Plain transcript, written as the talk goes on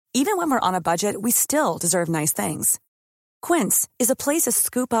Even when we're on a budget, we still deserve nice things. Quince is a place to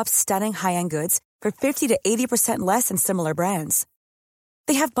scoop up stunning high-end goods for 50 to 80% less than similar brands.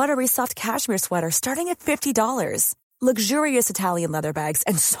 They have buttery soft cashmere sweaters starting at $50, luxurious Italian leather bags,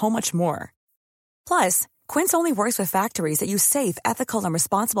 and so much more. Plus, Quince only works with factories that use safe, ethical, and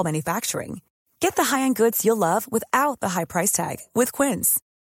responsible manufacturing. Get the high-end goods you'll love without the high price tag with Quince.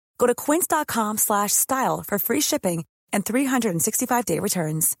 Go to quince.com/style for free shipping and 365-day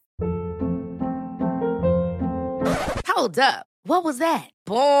returns. Hold up. What was that?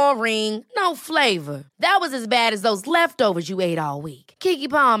 Boring. No flavor. That was as bad as those leftovers you ate all week. Keke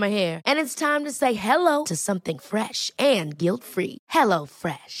Palmer here. And it's time to say hello to something fresh and guilt-free.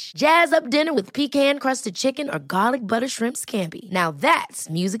 HelloFresh. Jazz up dinner with pecan-crusted chicken or garlic butter shrimp scampi. Now that's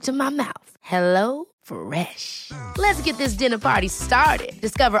music to my mouth. HelloFresh. Let's get this dinner party started.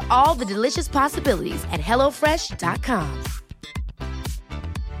 Discover all the delicious possibilities at HelloFresh.com.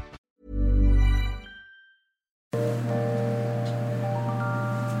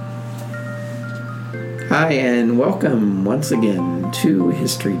 Hi, and welcome once again to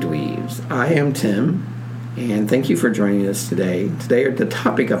History Dweebs. I am Tim, and thank you for joining us today. Today, the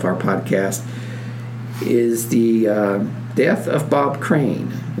topic of our podcast is the death of Bob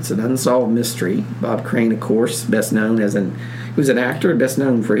Crane. It's an unsolved mystery. Bob Crane, of course, best known as he was an actor, best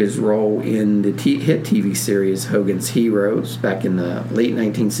known for his role in the hit TV series Hogan's Heroes back in the late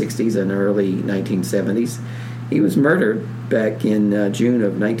 1960s and early 1970s. He was murdered back in June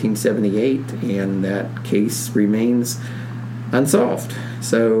of 1978, and that case remains unsolved.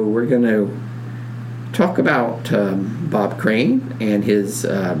 So we're going to talk about Bob Crane and his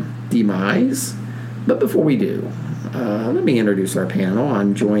demise. But before we do, let me introduce our panel.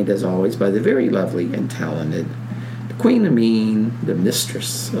 I'm joined, as always, by the very lovely and talented the Queen Ameen, the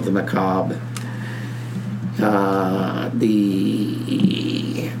mistress of the macabre,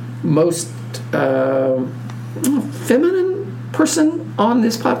 the most feminine person on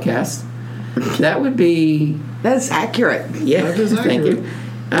this podcast. That would be... That's accurate. Yeah, that is accurate. Thank you.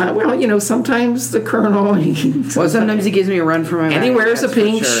 Well, sometimes the Colonel... sometimes he gives me a run for my money. And he wears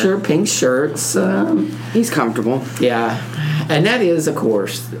pink shirts. He's comfortable. Yeah. And that is, of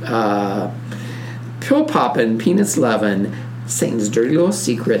course, pill-popping, penis-loving, Satan's dirty little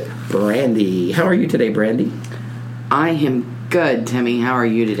secret, Brandy. How are you today, Brandy? I am good, Timmy. How are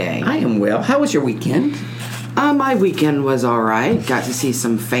you today? I am well. How was your weekend? My weekend was all right. Got to see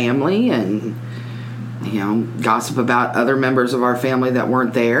some family and, gossip about other members of our family that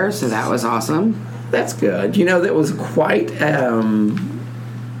weren't there, so that was awesome. That's good. That was quite a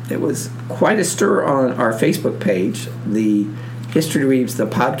stir on our Facebook page, the History Dweebs, the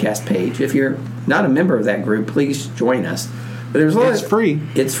podcast page. If you're not a member of that group, please join us. But there's It's free.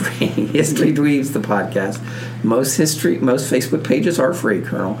 It's free. History Dweebs, the podcast. Most Facebook pages are free,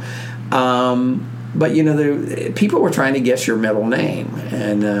 Colonel. But people were trying to guess your middle name,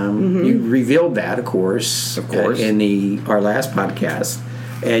 and you revealed that, of course, in our last podcast.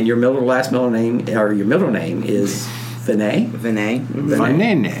 And your middle name is Vinay. Vinay.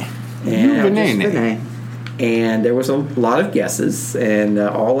 Vinay. And there was a lot of guesses, and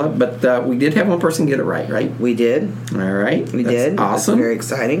but we did have one person get it right? We did. All right, we did. Awesome. That's very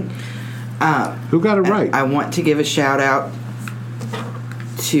exciting. Who got it right? I want to give a shout out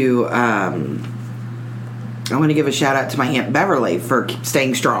to. I want to give a shout out to my Aunt Beverly for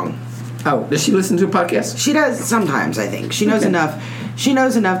staying strong. Oh, does she listen to a podcast? She does sometimes, I think. She knows enough. She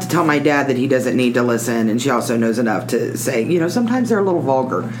knows enough to tell my dad that he doesn't need to listen, and she also knows enough to say, sometimes they're a little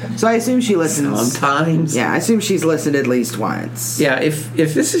vulgar. So I assume she listens. Sometimes. Yeah, I assume she's listened at least once. Yeah, if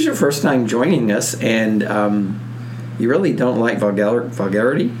this is your first time joining us and you really don't like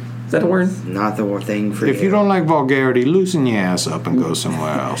vulgarity, is that a word? Not the thing for you. If you don't like vulgarity, loosen your ass up and go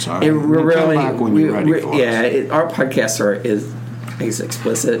somewhere else. All right? Come back when you're ready for us. Our podcasts is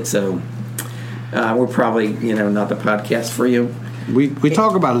explicit, so we're probably not the podcast for you. We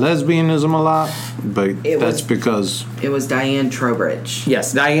talk about lesbianism a lot, but that's because it was Diane Trowbridge.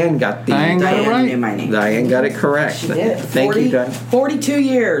 Yes, Diane got Diane knew my name. Diane got it correct. She did. Thank you, Diane. 42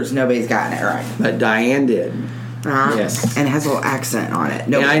 years, nobody's gotten it right. But Diane did. Yes. And it has a little accent on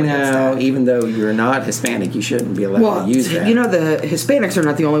it. I know, even though you're not Hispanic, you shouldn't be allowed to use that. The Hispanics are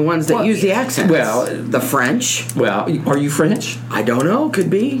not the only ones that use the accents. Well, the French. Well, are you French? I don't know. Could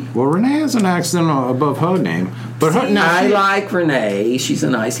be. Well, Renee has an accent above her name. But I like Renee. She's a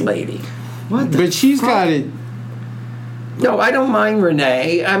nice lady. But she's got it. No, I don't mind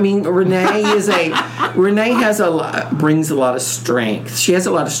Renee. I mean, Renee brings a lot of strength. She has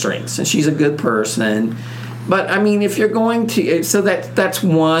a lot of strengths, and she's a good person. But I mean, if you're going to, so that's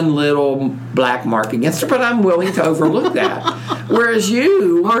one little black mark against her. But I'm willing to overlook that. Whereas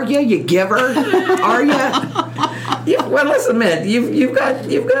you, Are you giver? Are you? well, let's admit you've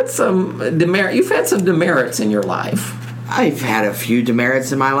got some demerit. You've had some demerits in your life. I've had a few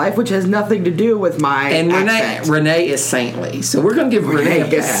demerits in my life, which has nothing to do with my And accent. Renee is saintly, so we're going to give Renee a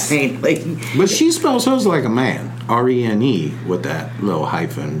is pass. saintly. But she spells hers like a man. R-E-N-E with that little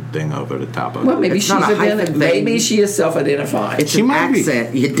hyphen thing over the top of it. Well, maybe It's not a hyphen thing. maybe she is self-identified. It's She an might be.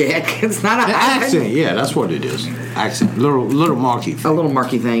 accent, you dick. It's not a An accent, yeah, that's what it is. Accent. Little marky A thing. little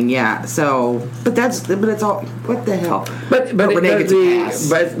murky thing, yeah. So, but it's all. What the hell? But Renee gets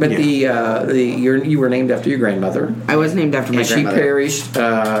a pass. you were named after your grandmother, I was named after my and she grandmother. perished.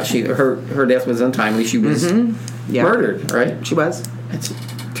 Her death was untimely. She was Yeah. murdered. Right? She was. It's a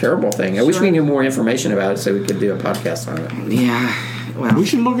terrible thing. I wish we knew more information about it so we could do a podcast on it. Yeah. Well. We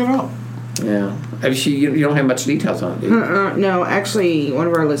should look it up. Yeah. I mean, you don't have much details on it, do you? No, actually, one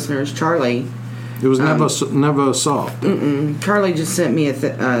of our listeners, Charlie. It was never solved. Charlie just sent me a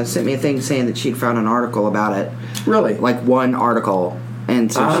thing saying that she'd found an article about it, Really? like one article,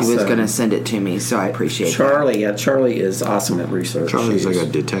 and so she was Awesome. going to send it to me. So I appreciate Charlie, yeah, Charlie is awesome at research. Charlie's like She's-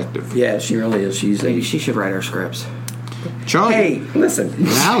 a detective. Yeah, she really is. She's that. Maybe a. she should write our scripts. Charlie. Hey, listen.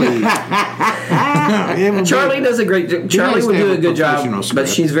 Allie. Charlie does a great job. Charlie nice would to do have a good a job, professional but script.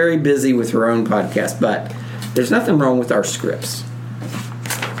 she's very busy with her own podcast. But there's nothing wrong with our scripts.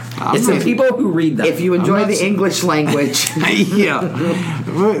 It's the people who read them. If you enjoy not the s- English language, Yeah.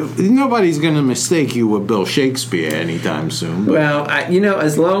 Well, nobody's going to mistake you with Bill Shakespeare anytime soon. well,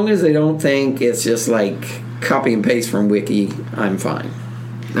 as long as they don't think it's just like copy and paste from Wiki, I'm fine.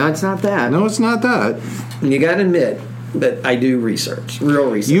 no, it's not that. No, it's not that. And you got to admit that I do research,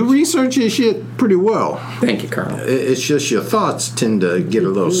 real research. You research your shit pretty well. Thank you, Colonel. It's just your thoughts tend to get a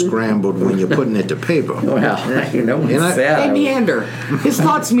little scrambled when you're putting it to paper. Well, no one And I- said. They I was- meander. His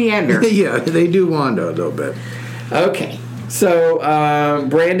thoughts meander. Yeah, they do wander a little bit. Okay. So,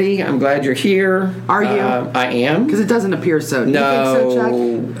 Brandy, I'm glad you're here. Are you? I am. Because it doesn't appear so. Do you think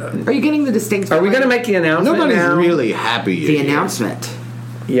so, Chuck? Are you getting the distinct? Are we going to make the announcement Nobody's now? really happy you're the here. announcement?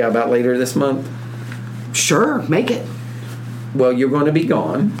 Yeah, about later this month. Sure, make it. Well, you're going to be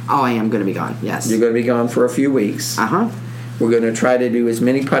gone. Oh, I am going to be gone. Yes. You're going to be gone for a few weeks. Uh huh. We're going to try to do as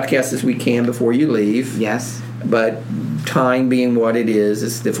many podcasts as we can before you leave. Yes. But time being what it is,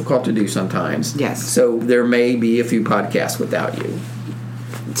 it's difficult to do sometimes. Yes. So there may be a few podcasts without you.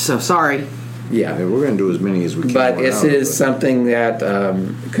 So sorry. Yeah. Yeah, we're going to do as many as we can. But this without is it. something that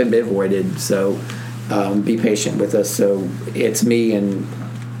could be avoided. So be patient with us. So it's me and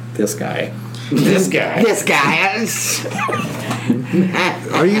this guy. This guy. This guy.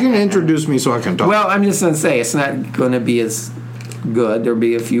 Are you going to introduce me so I can talk? Well, I'm just going to say it's not going to be as good. There'll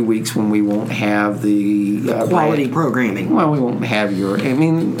be a few weeks when we won't have the Quality programming. Well, we won't have your. I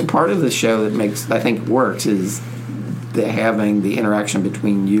mean, part of the show that makes I think works is having the interaction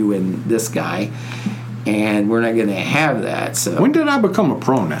between you and this guy, and we're not going to have that. So when did I become a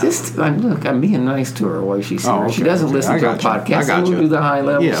pro now? just I'm being nice to her while she's here. Oh, She okay, doesn't okay. listen I to our got you. podcast. I got We'll you. do the high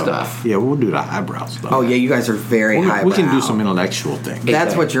level Yeah, stuff. Yeah, we'll do the highbrow stuff. Oh yeah, you guys are very highbrow. We can do some intellectual things.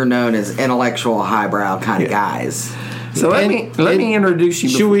 That's what you're known as, intellectual highbrow kind of Yeah. guys. So let me introduce you.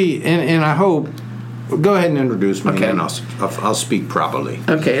 Should before- we? And I hope. Go ahead and introduce me, Okay. and then I'll speak properly.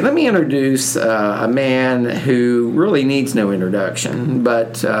 Okay, let me introduce a man who really needs no introduction,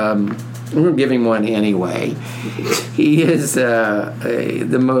 but I'm going to give him one anyway. He is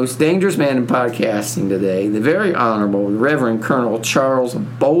the most dangerous man in podcasting today, the very Honorable Reverend Colonel Charles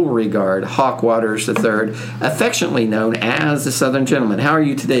Beauregard Hawkwaters III, affectionately known as the Southern Gentleman. How are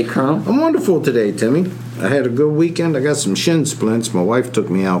you today, Colonel? I'm wonderful today, Timmy. I had a good weekend. I got some shin splints. My wife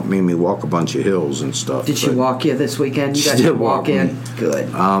took me out, made me walk a bunch of hills and stuff. Did she but- walk you this weekend? You She got did to walk walk in. me. Good.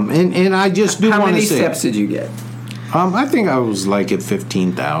 And I just do How want many to say, steps did you get? I think I was like at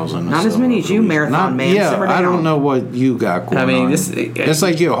 15,000. Not as many as you, marathon man. Yeah, Simmer I down. don't know what you got going I mean, on. this- it's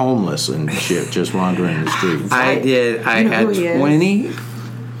like you're homeless and shit, just wandering the streets. I did. I You know had who he is? 20.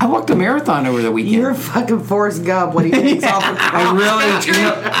 I walked a marathon over the weekend. You're fucking Forrest Gump when he takes off. I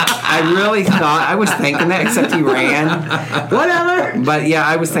really thought I was thinking that, except he ran. Whatever. But yeah,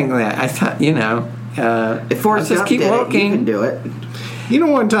 I was thinking that. I thought, If Forrest just Gump keep did it, you walking. can do it. You know,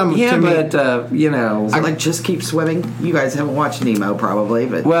 one time, Yeah, Timmy, but I like just keep swimming. You guys haven't watched Nemo probably,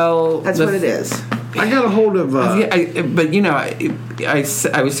 but well, that's what it is. I got a hold of. But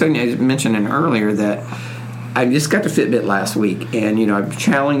I was telling you, I mentioned it earlier that I just got the Fitbit last week, and I'm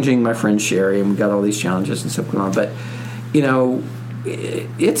challenging my friend Sherry, and we got all these challenges and stuff going on. But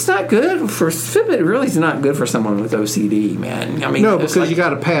it's not good for Fitbit. Really, is not good for someone with OCD, man. I mean, No, it's because you got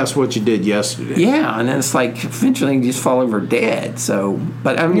to pass what you did yesterday. Yeah, and then it's like eventually you just fall over dead. So,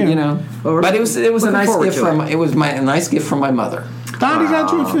 but I mean, Well, but it was a nice gift to from a nice gift from my mother. Donnie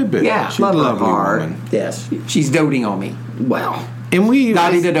got you a Fitbit. Yeah. She's Love a her lovely heart. woman. Yes, she's doting on me. Well, And we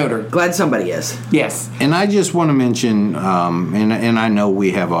Dottie the doter. glad somebody is. Yes. And I just want to mention, and I know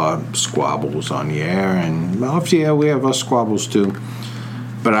we have our squabbles on the air, and off the air we have our squabbles too.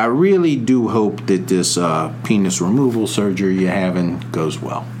 But I really do hope that this penis removal surgery you're having goes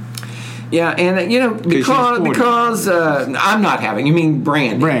well. Yeah, and because I'm not having. You mean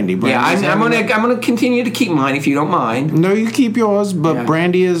Brandy? Brandy. Yeah, I'm gonna continue to keep mine if you don't mind. No, you keep yours, but Yeah.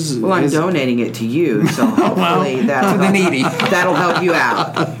 Brandy is. Well, I'm donating it to you, so hopefully To the needy. that'll help you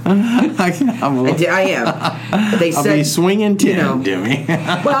out. I am. They I'll said, be swinging 10, Demi.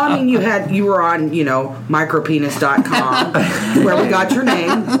 Well, I mean, you were on, micropenis.com where we got your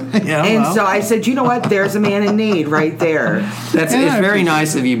name. Yeah, and well. so I said, you know what? There's a man in need right there. It's very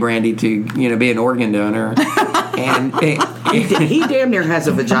nice of you, Brandy, to be an organ donor. And He damn near has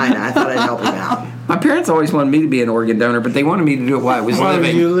a vagina. I thought I'd help him out. my parents always wanted me to be an organ donor, but they wanted me to do it while I was While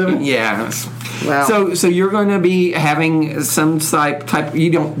living. you living? Yeah. Well, So you're going to be having some type. We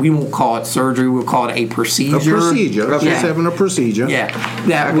won't call it surgery. We'll call it a procedure. A procedure. Okay. Just having a procedure. Yeah,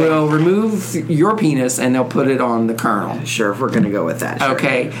 that will remove your penis and they'll put it on the kernel. sure, if we're going to go with that. Sure.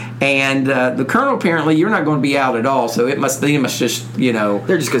 Okay, and the kernel apparently you're not going to be out at all, so they must just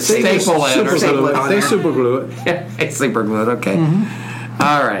They're just gonna staple it or staple it something. on They there. super glue it. It's super glued. Okay,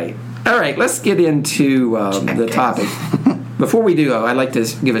 All right. Let's get into the topic. Before we do, though, I'd like to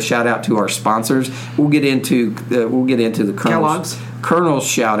give a shout out to our sponsors. We'll get into the Kellogg's. Kernel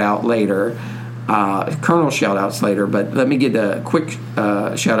shout out later. Kernel shout outs later, but let me get a quick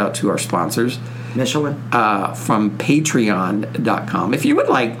shout out to our sponsors Michelin. from Patreon.com. If you would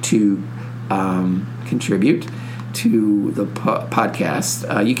like to contribute to the podcast,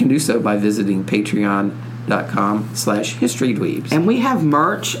 you can do so by visiting patreon.com/historydweebs. And we have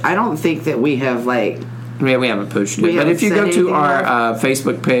merch. I don't think that we have, We haven't posted We it, but haven't if you said go to anything our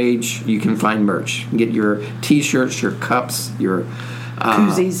Facebook page, you can find merch. Get your T-shirts, your cups, your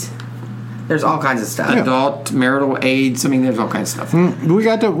koozies. There's all kinds of stuff. adult marital aids. I mean, there's all kinds of stuff. We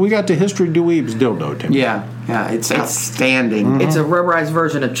got the History Dweebs dildo, Tim. Yeah, it's outstanding. It's a rubberized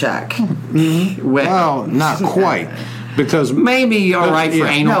version of Chuck. Well, not quite, because Maybe all right for Yeah.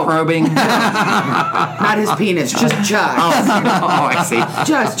 anal No. probing. Not his penis, just Chuck. I see.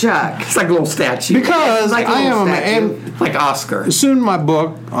 Just Chuck. It's like a little statue. because Like a I little am, statue. and like Oscar. soon my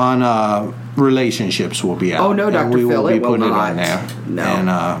book on relationships will be out. Oh, no, and Dr. we will Phil, be it will putting it not. on there. No. And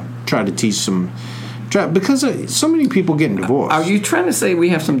try to teach because so many people getting divorced. Are you trying to say we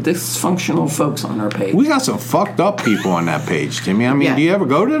have some dysfunctional folks on our page? We got some fucked up people on that page, Timmy. I mean, Yeah. do you ever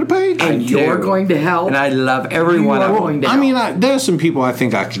go to the page? And you're do. going to help. And I love every You one are of going them. to I mean, help. there's some people I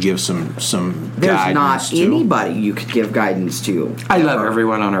think I could give some There's guidance not to. anybody you could give guidance to. I love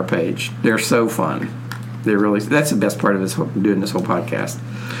everyone on our page. They're so fun. That's the best part of doing this whole podcast.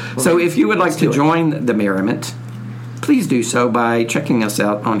 So if you would like to join the merriment, please do so by checking us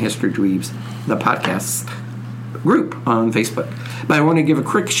out on History Dweebs, the podcast group on Facebook. But I want to give a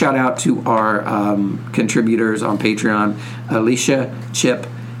quick shout out to our contributors on Patreon: Alicia, Chip,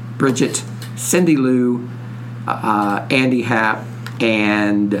 Bridget, Cindy Lou, Andy Happ,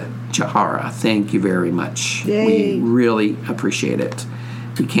 and Chahara. Thank you very much. Yay. We really appreciate it.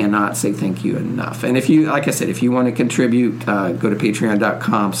 We cannot say thank you enough. And if you, like I said, if you want to contribute, go to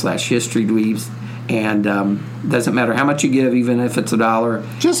patreon.com/historydweebs. And doesn't matter how much you give, even if it's $1.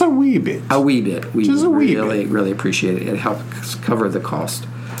 Just a wee bit. A wee bit. We Just a wee really, bit. really appreciate it. It helps cover the cost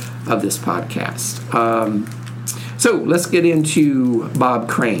of this podcast. So let's get into Bob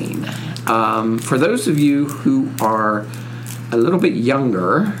Crane. For those of you who are a little bit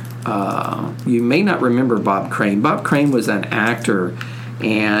younger, you may not remember Bob Crane. Bob Crane was an actor,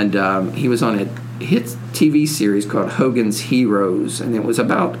 and he was on a hit TV series called Hogan's Heroes, and it was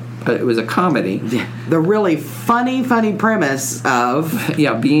about it was a comedy. The really funny premise of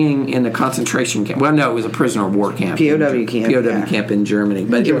Being in a concentration camp. Well, no, it was a prisoner of war camp. POW camp, POW yeah. camp in Germany.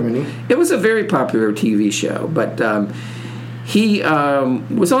 But Germany. It was a very popular TV show. But he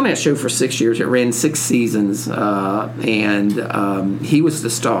was on that show for 6 years. It ran 6 seasons, and he was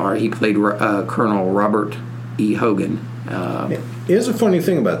the star. He played Colonel Robert E. Hogan. Here's a funny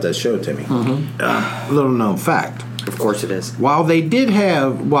thing about that show, Timmy. Little known fact. Of course it is. While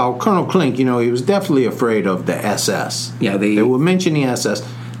Colonel Klink, he was definitely afraid of the SS. Yeah, they would mention the SS.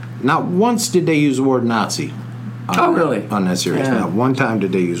 Not once did they use the word Nazi. Oh, really? On that series. Yeah. Not one time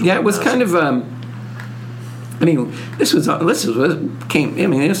did they use the word Yeah, it was Nazi. kind of I mean, this was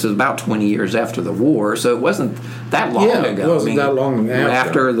about 20 years after the war, so it wasn't that long ago. It wasn't that long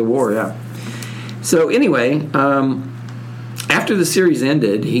after the war. Yeah. So anyway, after the series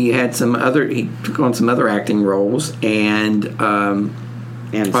ended, he took on some other acting roles and some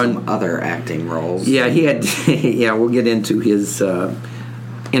other acting roles. Yeah, he had. Yeah, we'll get into his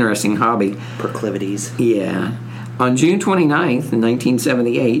interesting hobby. Proclivities. Yeah. On June 29th,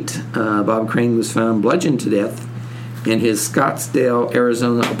 1978, Bob Crane was found bludgeoned to death in his Scottsdale,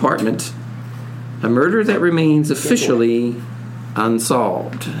 Arizona apartment, a murder that remains officially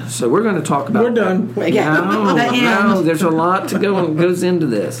unsolved. So we're going to talk about... We're done. No, there's a lot goes into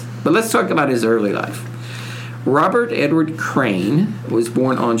this. But let's talk about his early life. Robert Edward Crane was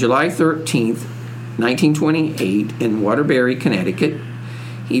born on July 13th, 1928 in Waterbury, Connecticut.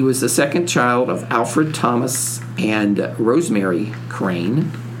 He was the second child of Alfred Thomas and Rosemary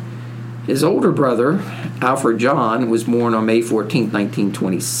Crane. His older brother, Alfred John, was born on May 14,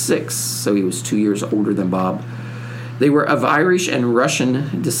 1926, so he was 2 years older than Bob. They were of Irish and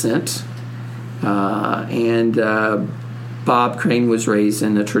Russian descent, and Bob Crane was raised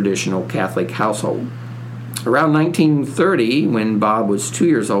in a traditional Catholic household. Around 1930, when Bob was 2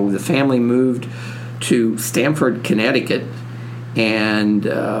 years old, the family moved to Stamford, Connecticut, and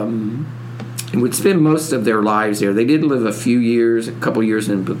would spend most of their lives there. They did live a couple years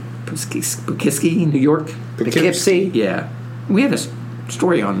in Poughkeepsie, New York. Poughkeepsie? Yeah. We had a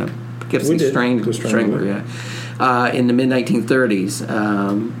story on the Poughkeepsie Strangler, yeah. In the mid-1930s.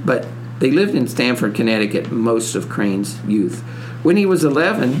 But they lived in Stamford, Connecticut most of Crane's youth. When he was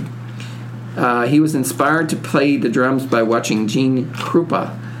 11, he was inspired to play the drums by watching Gene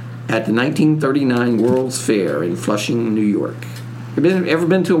Krupa at the 1939 World's Fair in Flushing, New York. Ever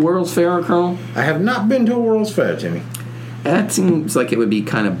been to a World's Fair, Colonel? I have not been to a World's Fair, Timmy. That seems like it would be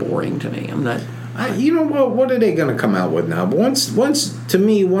kind of boring to me. I'm not... You know what are they going to come out with now? But once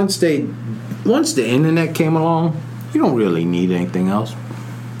the internet came along, you don't really need anything else.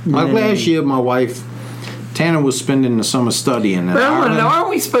 Like last year, my wife, Tanner, was spending the summer studying in Ireland. Aren't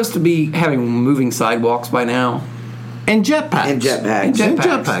we supposed to be having moving sidewalks by now? And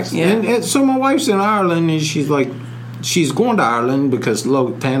jetpacks. Yeah. And so my wife's in Ireland, and she's like, she's going to Ireland because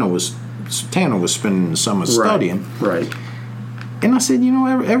Tanner was spending the summer studying. Right. And I said,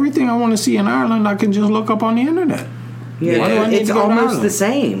 everything I want to see in Ireland, I can just look up on the internet. Yeah, Why do I need it's to go to almost Ireland? the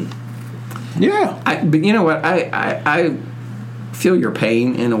same. Yeah. But you know what? I feel your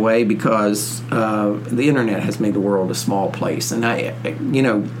pain in a way because the internet has made the world a small place, and it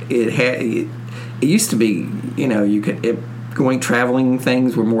used to be, traveling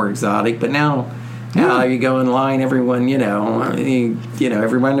things were more exotic, but now you go online, everyone,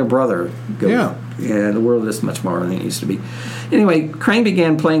 everyone their brother goes. Yeah. Yeah, the world is much more than it used to be. Anyway, Crane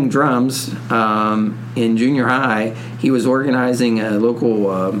began playing drums in junior high. He was organizing a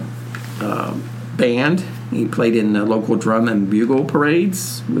local band. He played in local drum and bugle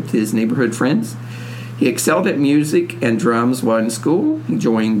parades with his neighborhood friends. He excelled at music and drums while in school. He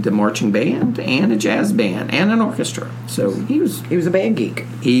joined a marching band and a jazz band and an orchestra. So he was a band geek.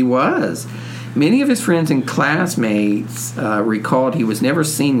 He was. Many of his friends and classmates recalled he was never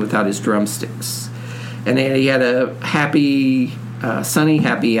seen without his drumsticks. And he had a happy, sunny,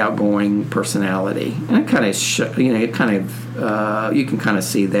 happy, outgoing personality. And it kind of, you can kind of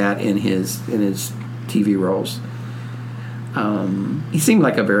see that in his TV roles. He seemed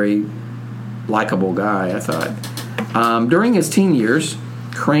like a very likable guy, I thought. During his teen years,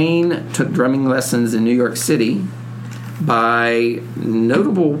 Crane took drumming lessons in New York City by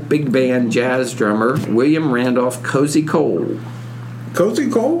notable big band jazz drummer William Randolph Cozy Cole. Cozy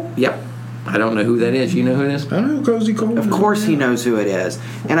Cole? Yep. I don't know who that is. You know who it is? I know who Cozy Cole is. Of course he knows who it is.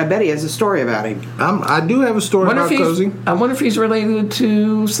 And I bet he has a story about him. I do have a story about Cozy. I wonder if he's related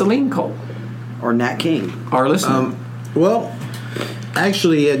to Celine Cole. Or Nat King. Our listener. Well,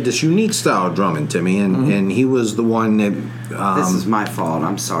 actually, he had this unique style of drumming, Timmy, and he was the one that... this is my fault.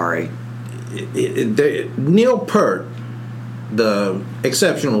 I'm sorry. Neil Peart, the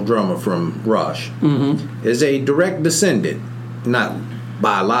exceptional drummer from Rush, is a direct descendant, not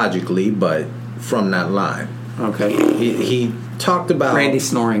biologically, but from that line. Okay. He talked about... Randy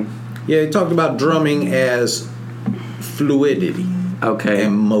snoring. Yeah, he talked about drumming as fluidity. Okay.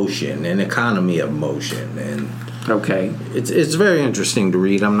 And motion, and economy of motion. And okay. It's very interesting to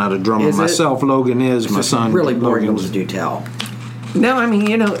read. I'm not a drummer myself. Logan is. My son. Really boring to do tell. No, I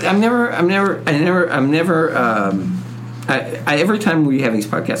mean, every time we have these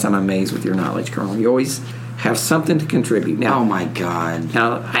podcasts, I'm amazed with your knowledge, Colonel. You always have something to contribute. Now, Oh my God.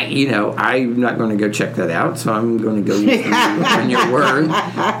 Now, I'm not going to go check that out, so I'm going to go with you on your word.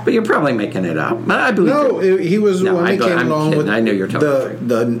 But you're probably making it up. I believe No, he was No, when I he don't- came I'm along kidding. with I know you're talking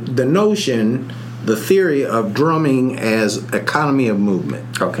the notion, the theory of drumming as economy of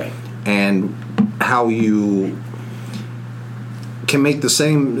movement, Okay. and how you can make the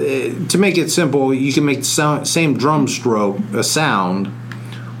same. To make it simple, you can make the same drum stroke, a sound,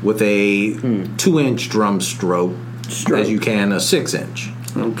 with a 2-inch drum stroke as you can a 6-inch.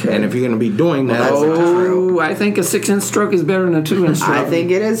 Okay. And if you're going to be doing that, that's not true. I think a 6-inch stroke is better than a 2-inch stroke. I think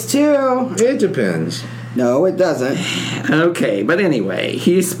it is too. it depends. No, it doesn't. Okay, but anyway,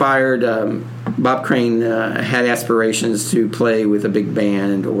 he aspired. Bob Crane had aspirations to play with a big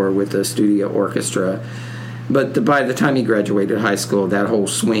band or with a studio orchestra, but by the time he graduated high school, that whole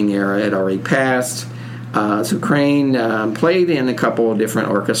swing era had already passed. So Crane played in a couple of different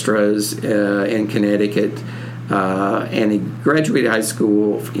orchestras in Connecticut, and he graduated high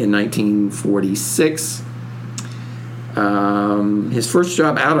school in 1946. His first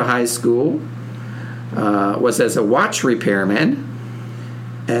job out of high school was as a watch repairman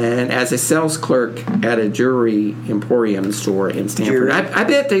and as a sales clerk at a jewelry emporium store in Stamford. I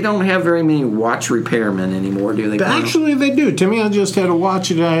bet they don't have very many watch repairmen anymore, do they? But actually, they do. Timmy, I just had a watch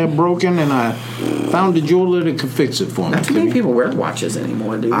that I had broken, and I found a jeweler that could fix it for me. Not too many people wear watches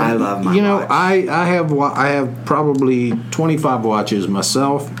anymore, do they? I love my You know, watch. I have probably 25 watches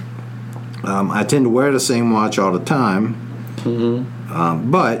myself. I tend to wear the same watch all the time,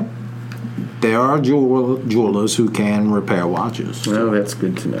 but there are jewelers who can repair watches. Well, that's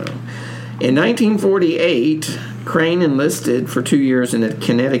good to know. In 1948, Crane enlisted for 2 years in the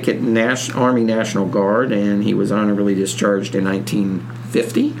Connecticut Army National Guard, and he was honorably discharged in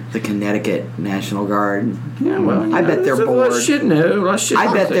 1950. The Connecticut National Guard. Yeah, well, I bet they're bored. Let's should know.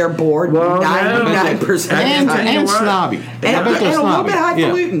 I bet they're bored. Well, 99% And, of the time. and snobby. And I bet they're a little snobby. bit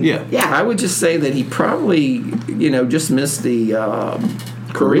highfalutin. Yeah. I would just say that he probably, just missed the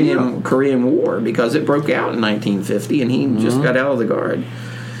Korean War because it broke out in 1950, and he just got out of the Guard.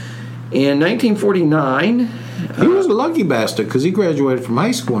 In 1949, He was a lucky bastard because he graduated from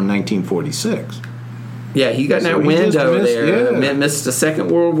high school in 1946. yeah, he got in So that he just window missed- there. yeah. Missed the Second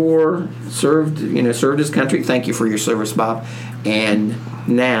World War. Served his country. Thank you for your service, Bob. And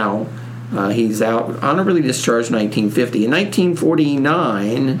now he's out honorably discharged in 1950. In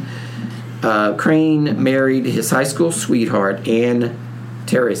 1949, Crane married his high school sweetheart, Ann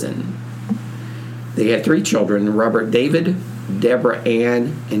Terrazin. They had 3 children: Robert David, Deborah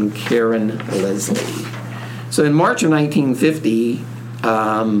Ann, and Karen Leslie. So in March of 1950,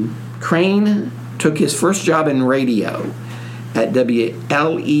 Crane took his first job in radio at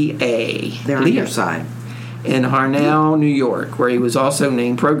WLEA. They're on your side. In Harnell, New York, where he was also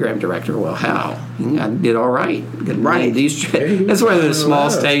named program director. Well, how? He did all right. Right. That's one of those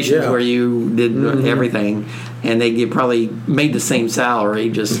small stations where you did everything, and they probably made the same salary.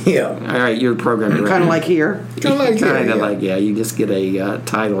 Just all right, you're program director. Kind of like here. You just get a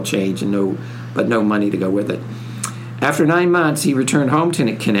title change and no money to go with it. After 9 months, he returned home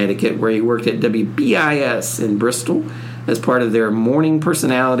to Connecticut, where he worked at WBIS in Bristol as part of their morning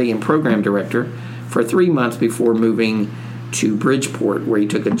personality and program director for 3 months before moving to Bridgeport, where he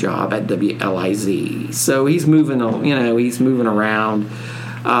took a job at WLIZ. So he's moving around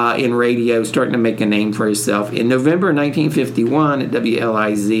in radio, starting to make a name for himself. In November 1951, at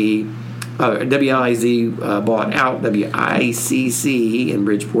WLIZ bought out WICC in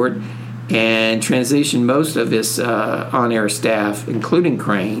Bridgeport and transitioned most of his on-air staff, including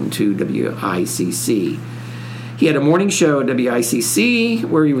Crane, to WICC. He had a morning show at WICC,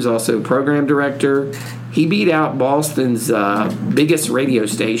 where he was also program director. He beat out Boston's biggest radio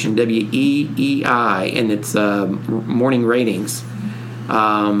station, WEEI, in its morning ratings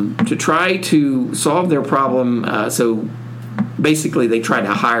to try to solve their problem. So basically, they tried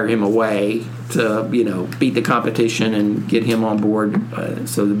to hire him away to beat the competition and get him on board.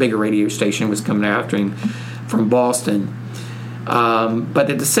 So the bigger radio station was coming after him from Boston. But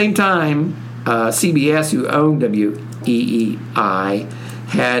at the same time, CBS, who owned WEEI,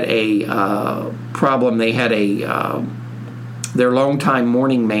 had a problem. They had their longtime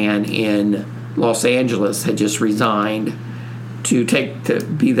morning man in Los Angeles had just resigned to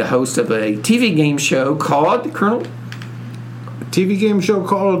be the host of a TV game show called Colonel. TV game show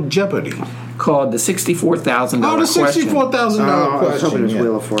called Jeopardy. Called the $64,000 Oh, the $64,000 question. I was hoping it was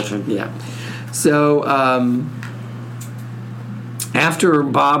Wheel of Fortune. Yeah. So after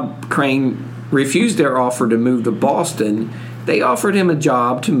Bob Crane refused their offer to move to Boston, they offered him a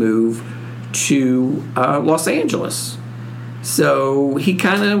job to move to Los Angeles. So he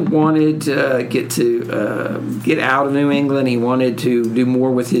kind of wanted to get out of New England. He wanted to do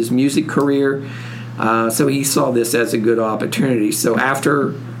more with his music career. So he saw this as a good opportunity. So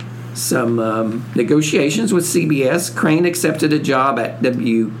after some negotiations with CBS, Crane accepted a job at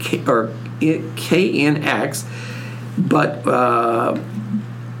KNX, but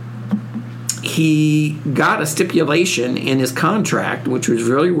he got a stipulation in his contract, which was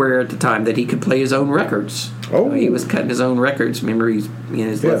really rare at the time, that he could play his own records. Oh. He was cutting his own records. Remember, he's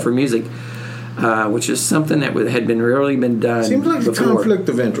his love for music, which is something that had really been done. Seems like before. a conflict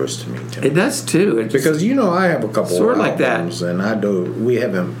of interest to me, Tim. It does too. It's because I have a couple sort of of like that. albums, and we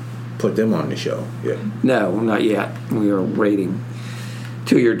haven't put them on the show yet. No, not yet. We are waiting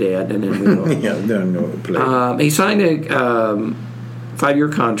till you're dead, and then we will. Yeah, then we'll play. He signed a 5-year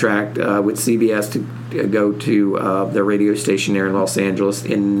contract with CBS to go to their radio station there in Los Angeles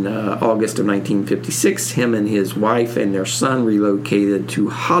in August of 1956. Him and his wife and their son relocated to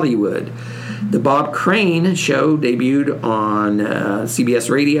Hollywood. The Bob Crane Show debuted on CBS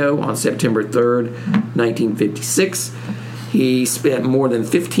Radio on September 3rd, 1956. He spent more than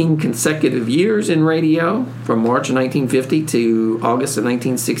 15 consecutive years in radio from March of 1950 to August of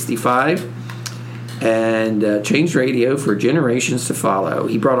 1965. And changed radio for generations to follow.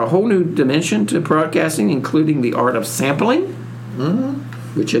 He brought a whole new dimension to broadcasting, including the art of sampling,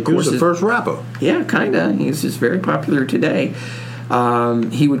 which of course he was the first rapper. Yeah, kind of. He's just very popular today.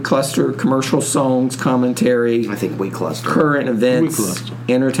 He would cluster commercial songs, commentary, I think we cluster. current events,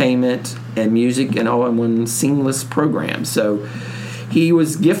 entertainment, and music, and all in one seamless program. So he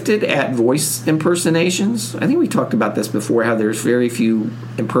was gifted at voice impersonations. I think we talked about this before, how there's very few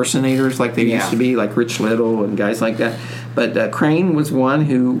impersonators like there used to be, like Rich Little and guys like that. But Crane was one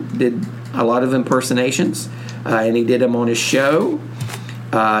who did a lot of impersonations, and he did them on his show.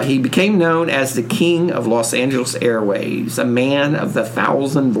 He became known as the King of Los Angeles Airways, a man of the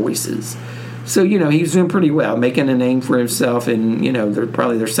 1,000 voices. So, he was doing pretty well, making a name for himself in, they're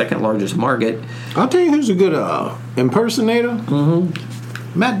probably their second largest market. I'll tell you who's a good impersonator.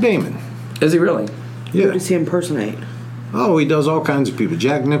 Mm-hmm. Matt Damon. Is he really? Yeah. Who does he impersonate? Oh, he does all kinds of people.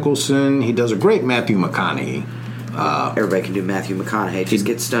 Jack Nicholson. He does a great Matthew McConaughey. Everybody can do Matthew McConaughey. Just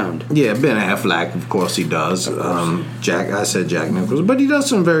get stoned. Yeah, Ben Affleck, of course he does. I said Jack Nicholson, but he does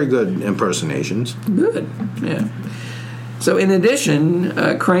some very good impersonations. Good, yeah. So, in addition,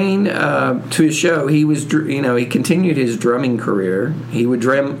 Crane to his show, he was he continued his drumming career. He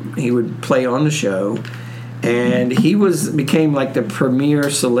would play on the show, and he became like the premier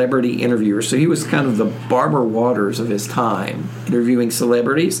celebrity interviewer. So he was kind of the Barbara Waters of his time, interviewing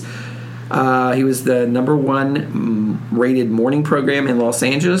celebrities. He was the #1 rated morning program in Los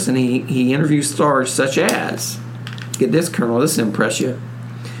Angeles, and he interviewed stars such as, get this, Colonel, this will impress you,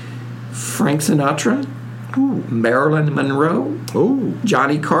 Frank Sinatra, Marilyn Monroe,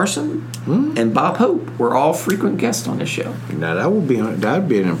 Johnny Carson, and Bob Hope were all frequent guests on this show. Now that'd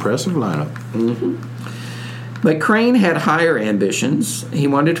be an impressive lineup. Mm-hmm. But Crane had higher ambitions. He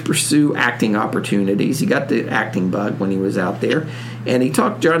wanted to pursue acting opportunities. He got the acting bug when he was out there. And he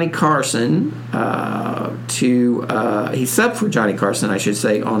talked Johnny Carson he subbed for Johnny Carson, I should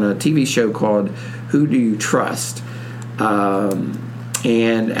say, on a TV show called Who Do You Trust?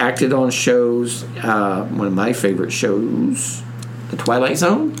 And acted on shows, one of my favorite shows, The Twilight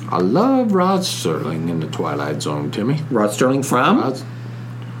Zone. I love Rod Serling in The Twilight Zone, Timmy. Rod Serling from?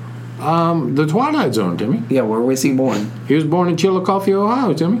 The Twilight Zone, Timmy. Yeah, where was he born? He was born in Chillicothe,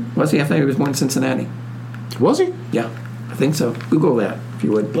 Ohio, Timmy. Was he? I think he was born in Cincinnati. Was he? Yeah, I think so. Google that, if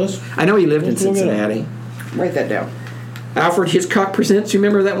you would. I know he lived in Cincinnati. Write that down. Alfred Hitchcock Presents. You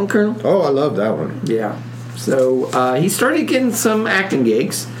remember that one, Colonel? Oh, I love that one. Yeah. So he started getting some acting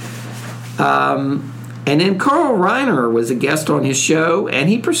gigs. And then Carl Reiner was a guest on his show, and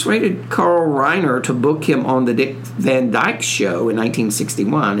he persuaded Carl Reiner to book him on the Dick Van Dyke Show in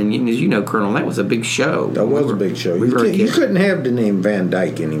 1961. And as you know, Colonel, that was a big show. That was a big show. You couldn't have the name Van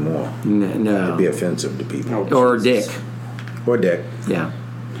Dyke anymore. No. It'd be offensive to people. Or Dick. Or Dick. Yeah.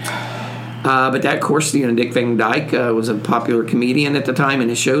 But that, of course, Dick Van Dyke was a popular comedian at the time, and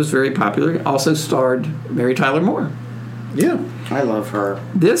his show was very popular. Also starred Mary Tyler Moore. Yeah. I love her.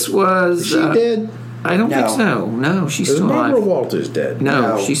 This was... Is she dead? I don't think so. No, she's still alive. Barbara Walters dead?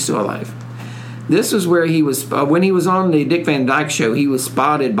 No, she's still alive. This is where he was... when he was on the Dick Van Dyke Show, he was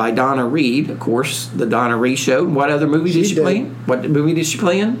spotted by Donna Reed, of course, the Donna Reed Show. What other movie did she play in? What movie did she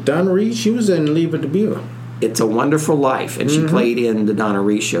play in? Donna Reed, she was in Leave It to Beaver. It's a Wonderful Life, and she played in the Donna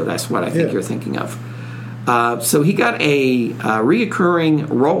Reed Show. That's what I think you're thinking of. So he got a reoccurring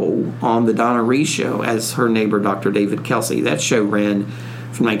role on the Donna Reed Show as her neighbor, Dr. David Kelsey. That show ran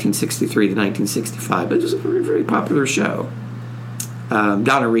from 1963 to 1965, but it was a very, very popular show.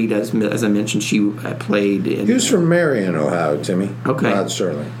 Donna Reed, as I mentioned, she played in... He was from Marion, Ohio, Timmy. Okay. Rod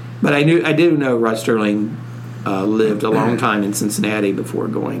Sterling. But I do know Rod Sterling lived a long time in Cincinnati before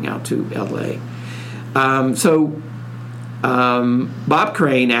going out to L.A. Bob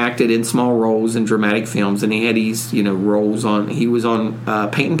Crane acted in small roles in dramatic films, and he had these, roles on... He was on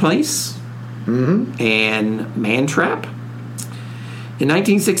Peyton Place and Man Trap. In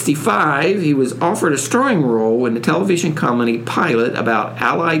 1965, he was offered a starring role in the television comedy pilot about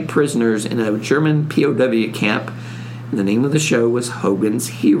Allied prisoners in a German POW camp. And the name of the show was Hogan's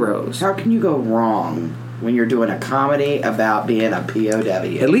Heroes. How can you go wrong when you're doing a comedy about being a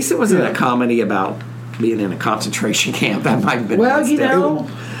POW? At least it wasn't a comedy about being in a concentration camp. That might have been... Well,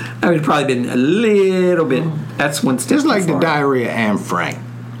 that would have probably been a little bit... That's one step It's like too the far. Diary of Anne Frank,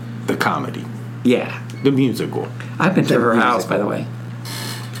 the comedy, Yeah. the musical. I've been to her house, by the way.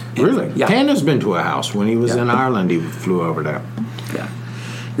 Really? Yeah. Tanner's been to a house. When he was in Ireland, he flew over there. Yeah.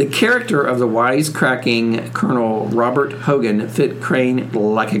 The character of the wisecracking Colonel Robert Hogan fit Crane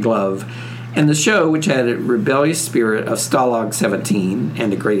like a glove, and the show, which had a rebellious spirit of Stalag 17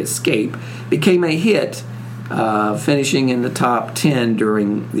 and The Great Escape, became a hit, finishing in the top 10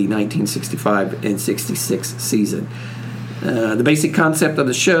 during the 1965 and 66 season. The basic concept of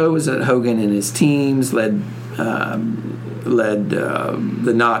the show is that Hogan and his teams led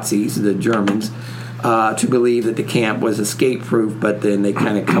the Nazis, the Germans, to believe that the camp was escape-proof, but then they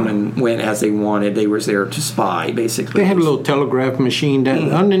kind of come and went as they wanted. They were there to spy, basically. They had a little telegraph machine down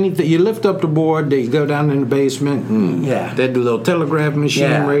underneath. You lift up the board, they go down in the basement. And they had the little telegraph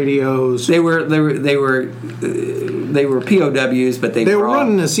machine radios. They were POWs, but they were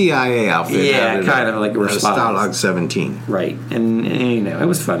running the CIA outfit. Yeah, kind of like spies. Stalag 17. Right, and it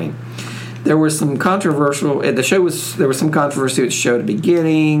was funny. There was some controversial. There was some controversy with the show at the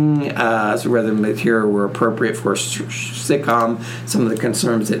beginning, as to whether the material were appropriate for a sitcom. Some of the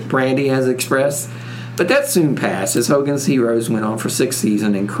concerns that Brandy has expressed, but that soon passed as Hogan's Heroes went on for 6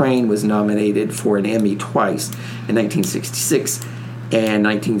 seasons, and Crane was nominated for an Emmy twice in 1966 and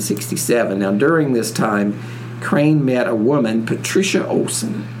 1967. Now, during this time, Crane met a woman, Patricia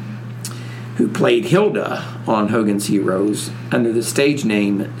Olson, who played Hilda on Hogan's Heroes under the stage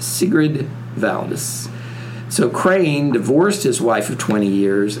name Sigrid Valdis. So Crane divorced his wife of 20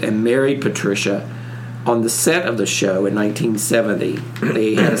 years and married Patricia on the set of the show in 1970.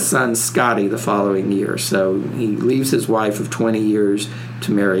 They had a son, Scotty, the following year. So he leaves his wife of 20 years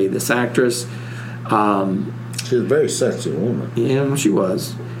to marry this actress. She was a very sexy woman. Yeah, she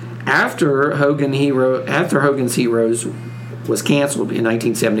was. After Hogan's Heroes was canceled in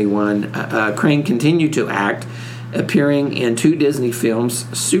 1971, Crane continued to act, appearing in 2 Disney films,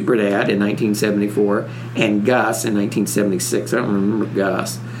 Superdad in 1974 and Gus in 1976. I don't remember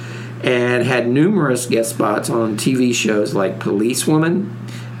Gus. And had numerous guest spots on TV shows like Policewoman,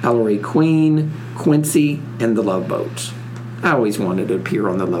 Ellery Queen, Quincy, and The Love Boat. I always wanted to appear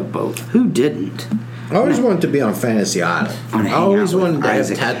on The Love Boat. Who didn't? I always wanted to be on Fantasy Island. I always wanted to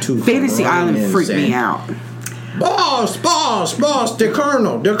have tattoos. Fantasy Island freaked me out. Boss, the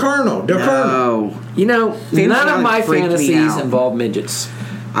Colonel. No. None of my fantasies involve midgets.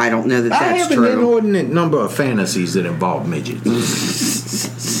 I don't know that I that's have an true. inordinate number of fantasies that involve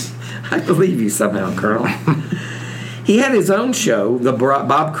midgets. I believe you somehow, Colonel. He had his own show, the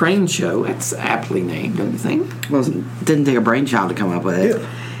Bob Crane Show. That's aptly named, don't you think? Well, it didn't take a brainchild to come up with it. Yeah.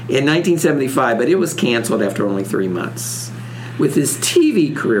 In 1975, but it was canceled after only 3 months. With his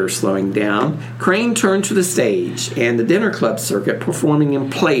TV career slowing down, Crane turned to the stage and the dinner club circuit, performing in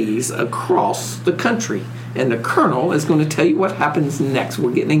plays across the country. And the Colonel is going to tell you what happens next.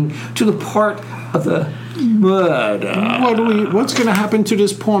 We're getting to the part of the murder. What's going to happen to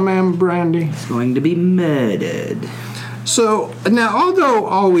this poor man, Brandy? He's going to be murdered. So, now, although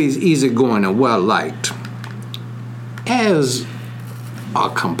always easygoing and well-liked, as our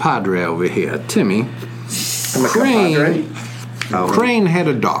compadre over here, Timmy, Crane had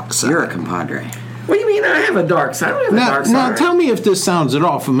a dark side. You're a compadre. What do you mean I have a dark side? I don't have a dark side. Now, tell me if this sounds at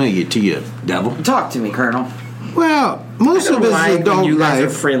all familiar to you, Devil. Talk to me, Colonel. Well, most of his adult you guys are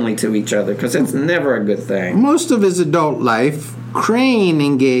life... friendly to each other, because it's never a good thing. Most of his adult life, Crane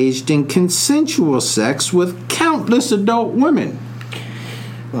engaged in consensual sex with countless adult women.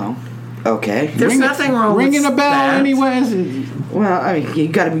 Well, okay. There's nothing wrong with ringing a bell that. anyway. Well, I mean, you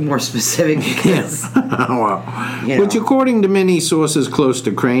got to be more specific because, Which, according to many sources close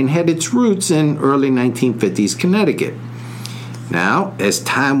to Crane, had its roots in early 1950s Connecticut. Now, as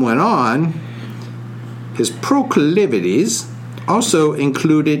time went on, his proclivities also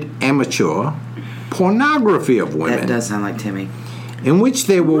included amateur pornography of women. That does sound like Timmy. In which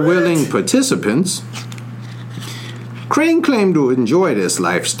they were willing participants. Crane claimed to enjoy this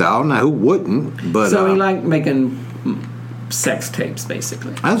lifestyle. Now, who wouldn't? But So he liked making sex tapes,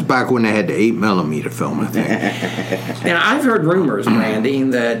 basically. that's back when they had the 8mm film, I think. Now, I've heard rumors, Brandy,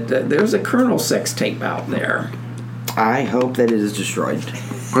 that there's a Colonel sex tape out there. I hope that it is destroyed.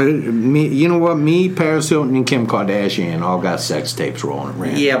 You know what? Me, Paris Hilton, and Kim Kardashian all got sex tapes rolling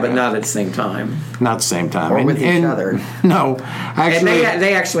around. Yeah, but not at the same time. Not the same time. Or with each other. No. And Actually,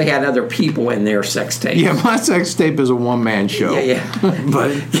 they actually had other people in their sex tapes. yeah, my sex tape is a one-man show. Yeah. But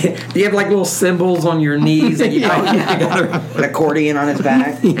Do you have like little symbols on your knees that you together? An accordion on his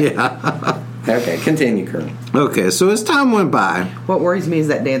back. yeah. Okay, continue, Colonel. Okay, so as time went by, What worries me is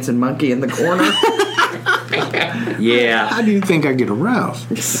that dancing monkey in the corner. Yeah. how do you think I get aroused?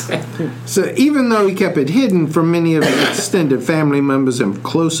 So even though he kept it hidden from many of his extended family members and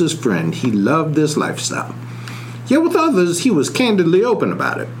closest friend, he loved this lifestyle. Yet with others, he was candidly open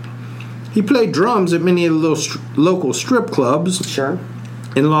about it. He played drums at many of the local strip clubs Sure.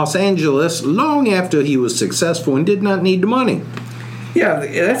 in Los Angeles long after he was successful and did not need the money. Yeah,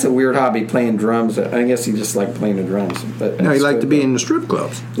 that's a weird hobby, playing drums. I guess he just liked playing the drums. But No, he liked to be in the strip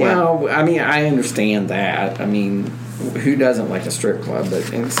clubs. Well, I mean, I understand that. I mean, who doesn't like a strip club?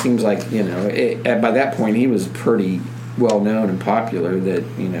 But it seems like, by that point he was pretty well known and popular that,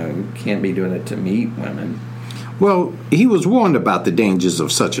 you can't be doing it to meet women. Well, he was warned about the dangers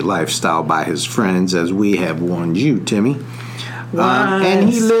of such a lifestyle by his friends, as we have warned you, Timmy. And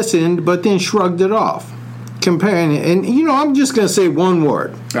he listened, but then shrugged it off. Comparing it, and I'm just going to say one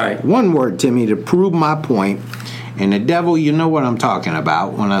word. All right. One word, Timmy, to prove my point. And the devil, you know what I'm talking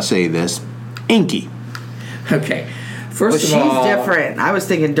about when I say this. Inky. Okay. Well, First she's of all, different. I was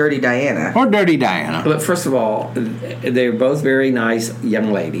thinking Dirty Diana. Or Dirty Diana. But first of all, they're both very nice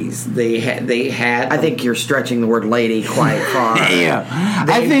young ladies. They had. I think you're stretching the word lady quite far. Yeah.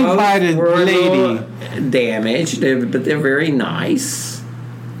 I They think both by the were a lady. little damaged, but they're very nice.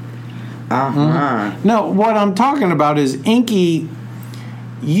 Uh-huh. No, what I'm talking about is Inky.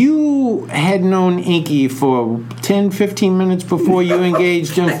 You had known Inky for 10, 15 minutes before you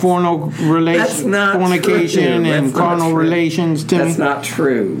engaged in That's not fornication true. and That's not carnal true. relations, Timmy. That's not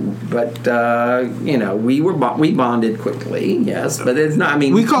true. But we bonded quickly. Yes, but it's not. I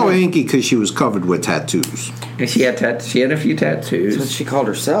mean, We call her Inky because she was covered with tattoos. She had a few That's what tattoos. she called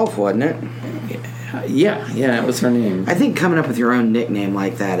herself, wasn't it? Yeah, that was her name. I think coming up with your own nickname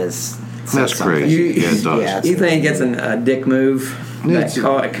like that is That's something. crazy. Yeah, it does. Yeah, You think it's a dick move? It's-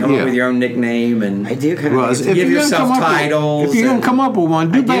 Come up yeah. with your own nickname and I do kind Well, of. if give you're gonna yourself come up with- titles if you're going and- to come up with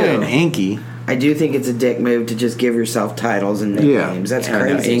one, do I better do. than Inky. I do think it's a dick move to just give yourself titles and Yeah. nicknames. That's I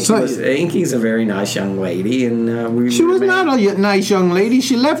know, crazy. Inky's a very nice young lady, and She was not a nice young lady.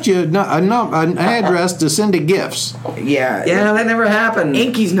 She left you an address to send her gifts. Yeah. Yeah, that never happened.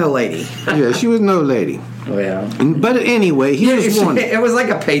 Inky's no lady. Yeah, she was no lady. Well, But anyway, he was one. it was like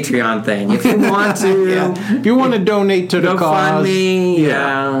a Patreon thing. If you want to, If you want to donate to the go cause, fund me.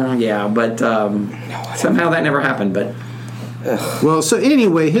 Yeah, but somehow that never happened. But Well, so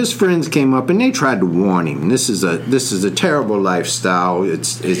anyway, his friends came up and they tried to warn him. This is a terrible lifestyle.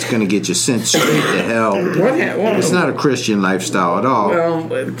 It's going to get you sent straight to hell. It's not a Christian lifestyle at all.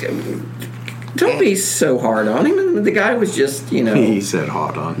 Well, don't be so hard on him. The guy was just, He said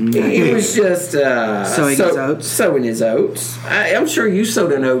hard on. he was just Sowing his oats? Sowing his oats. I'm sure you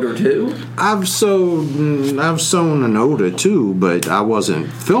sowed an oat or two. I've sown an oat or two, but I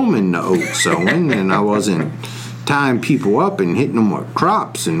wasn't filming the oat sowing, and I wasn't tying people up and hitting them with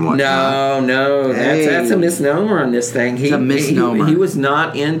crops and whatnot. No, Hey. that's a misnomer on this thing. It's a misnomer. He was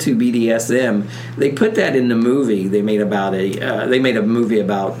not into BDSM. They put that in the movie they made about they made a movie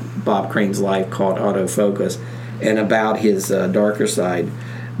about Bob Crane's life called Autofocus, and about his darker side.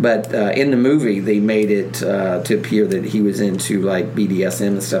 But in the movie, they made it to appear that he was into like BDSM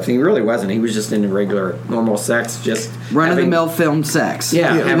and stuff. And he really wasn't. He was just into regular, normal sex, just Run-of-the-mill film sex.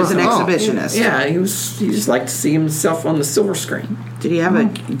 Yeah, He was an having- exhibitionist. Yeah, he just liked to see himself on the silver screen. Did he have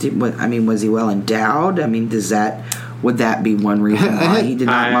was he well endowed? I mean, would that be one reason why he did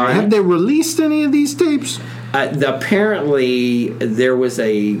not I- Have mind? they released any of these tapes? Apparently, there was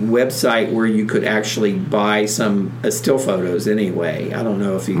a website where you could actually buy some still photos. Anyway, I don't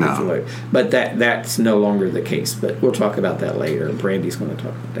know if you No. could, but that's no longer the case. But we'll talk about that later. Brandy's going to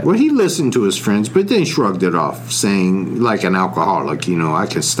talk about that. Well, he listened to his friends, but then shrugged it off, saying, like an alcoholic, I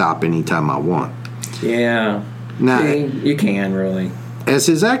can stop anytime I want. Yeah, Now- see, you can really. As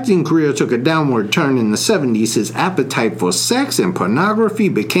his acting career took a downward turn in the 70s, his appetite for sex and pornography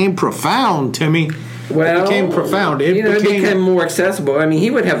became profound, Timmy. Well, It became profound. It became more accessible. I mean, he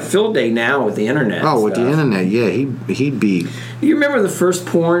would have a field day now with the internet. Oh, with the stuff. internet, yeah, he'd be. Do you remember the first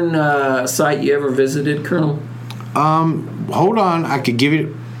porn site you ever visited, Colonel? Hold on, I could give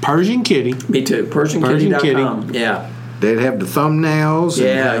you Persian Kitty. Me too. PersianKitty.com. Yeah. They'd have the thumbnails.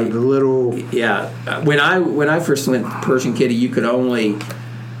 Yeah. And have the little. Yeah. When I first went to Persian Kitty, you could only.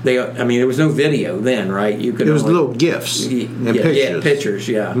 There was no video then, right? You could. It was only, little gifs and pictures. Yeah, pictures.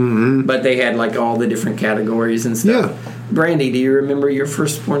 Yeah. Mm-hmm. But they had like all the different categories and stuff. Yeah. Brandy, do you remember your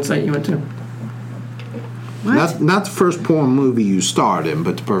first porn site you went to? What? Not the first porn movie you starred in,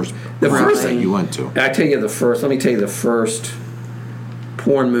 but the first that you went to. Let me tell you the first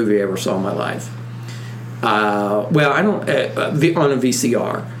porn movie I ever saw in my life. On a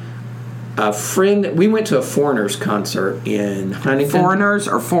VCR. A friend, we went to a Foreigners concert in Huntington. Foreigners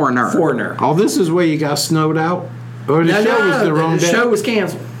or Foreigner? Foreigner. Oh, this is where you got snowed out? Or the show was the wrong day? The show was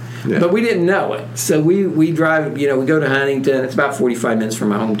canceled. Yeah. But we didn't know it. So we drive, we go to Huntington. It's about 45 minutes from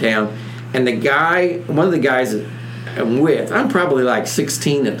my hometown. And one of the guys that I'm with, I'm probably like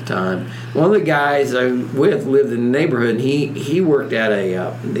 16 at the time. One of the guys I'm with lived in the neighborhood, and he worked at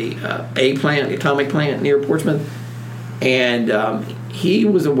the atomic plant near Portsmouth. And he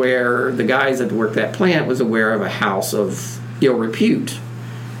was aware, the guys that worked that plant was aware of a house of ill repute.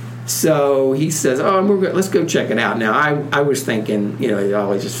 So he says, let's go check it out. Now, I was thinking, it's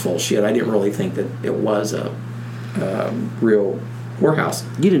always just full shit. I didn't really think that it was a real whorehouse.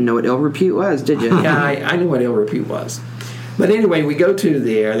 You didn't know what ill repute was, did you? Yeah, I knew what ill repute was. But anyway, we go to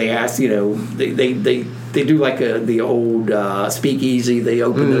there. They ask, they do like the old speakeasy. They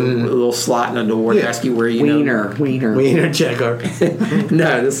open a little slot in the door and ask you where you Wiener checker.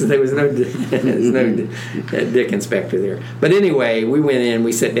 No, there was no dick inspector there. But anyway, we went in,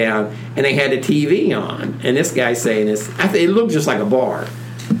 we sat down, and they had a TV on. And this guy saying this, it looked just like a bar.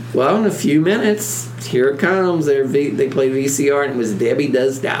 Well, in a few minutes, here it comes. They played VCR, and it was Debbie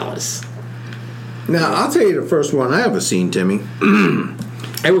Does Dallas. Now, I'll tell you the first one I ever seen, Timmy.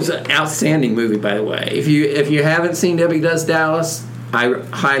 It was an outstanding movie, by the way. If you haven't seen Debbie Does Dallas, I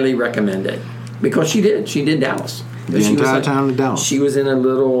highly recommend it. Because she did Dallas. The entire town of Dallas. She was in a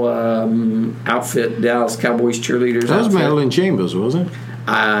little outfit, Dallas Cowboys cheerleaders. That was Madeline Chambers, wasn't it?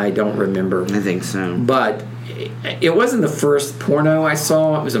 I don't remember. I think so. But it wasn't the first porno I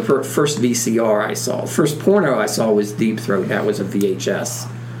saw. It was the first VCR I saw. The first porno I saw was Deep Throat. That was a VHS.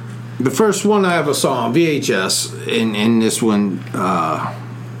 The first one I ever saw on VHS, and this one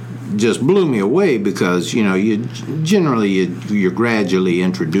just blew me away because you're gradually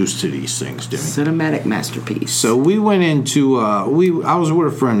introduced to these things, Jimmy. Cinematic masterpiece. So we went into I was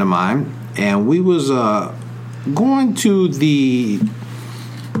with a friend of mine, and we was going to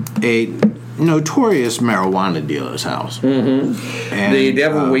a notorious marijuana dealer's house. Mm-hmm. And, the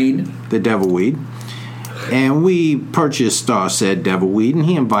Devilweed. The Devilweed. And we purchased our said Devilweed, and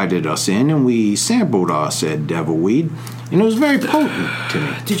he invited us in, and we sampled our said Devilweed, and it was very potent to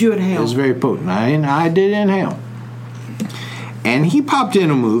me. Did you inhale? It was very potent. I did inhale. And he popped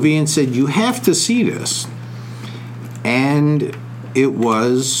in a movie and said, "You have to see this." And it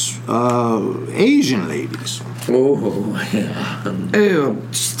was Asian ladies. Oh, yeah. Ew,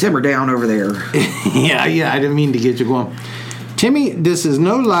 simmer down over there. yeah, I didn't mean to get you going. Timmy, this is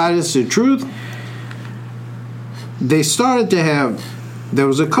no lie, this is the truth. They started to have, there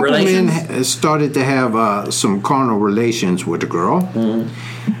was a couple men started to have some carnal relations with a girl.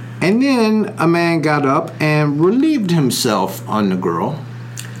 Mm-hmm. And then a man got up and relieved himself on the girl.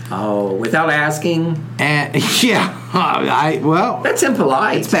 Oh, without asking? And that's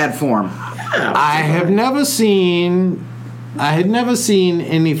impolite. It's bad form. Yeah, I had never seen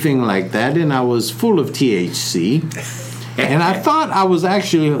anything like that, and I was full of THC. And I thought I was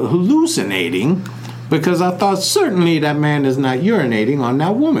actually hallucinating, because I thought certainly that man is not urinating on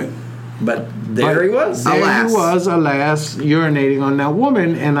that woman. But he was. There he was, alas, urinating on that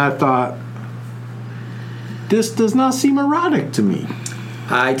woman, and I thought, this does not seem erotic to me.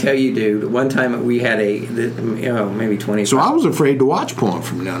 I tell you, dude, one time we had maybe 20. So I was afraid to watch porn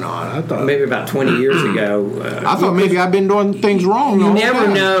from then on. I thought maybe about 20 years ago. I thought maybe I've been doing things wrong. You never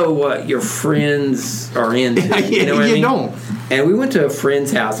know what your friends are into. You know what I mean? Don't. And we went to a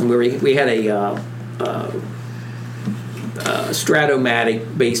friend's house, and we had a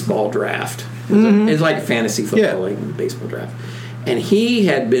Stratomatic baseball draft. Mm-hmm. It's like a fantasy football league baseball draft. And he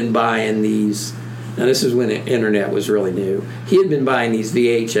had been buying these. Now, this is when the internet was really new. He had been buying these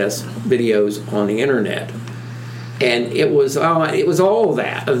VHS videos on the internet. And it was all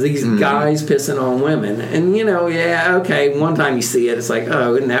that, of these guys pissing on women. And, one time you see it, it's like,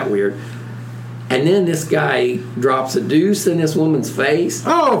 oh, isn't that weird? and then this guy drops a deuce in this woman's face.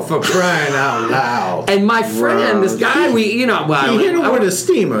 Oh, for crying out loud! And my friend, this guy, he hit him with a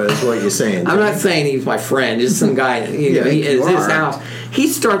steamer, is what you're saying. I'm not saying he's my friend. Just some guy. It's his house. He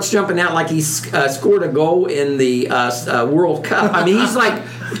starts jumping out like he's scored a goal in the World Cup. I mean, he's like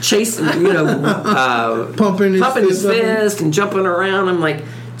chasing, pumping his fist and jumping around. I'm like,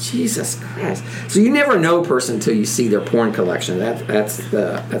 Jesus Christ! So you never know a person until you see their porn collection. That's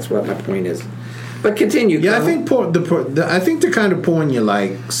what my point is. But continue. Yeah, Colonel. I think the kind of porn you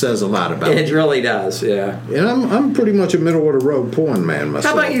like says a lot about it. It really does. Yeah. And I'm pretty much a middle of the road porn man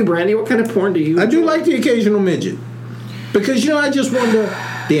myself. How about you, Brandy? What kind of porn do you? I do like the occasional midget, because I just wonder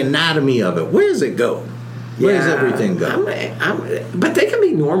the anatomy of it. Where does it go? Where does everything go? But they can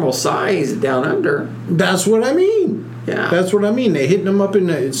be normal size down under. That's what I mean. Yeah, that's what I mean. They're hitting them up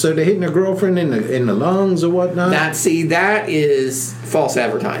so they're hitting their girlfriend in the lungs or whatnot. That is false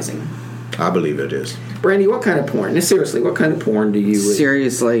advertising. I believe it is. Brandy, what kind of porn? Seriously, what kind of porn do you...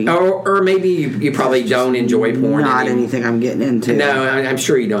 Seriously. Or maybe you probably don't enjoy porn Not anything I'm getting into. No, I'm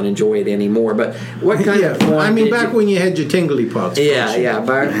sure you don't enjoy it anymore, but what kind of porn... I mean, back when you had your tingly parts. Yeah,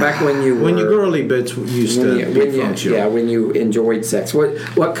 back when you were... When your girly bits used to function. Yeah, when you enjoyed sex.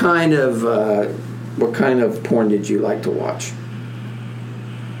 What kind of porn did you like to watch?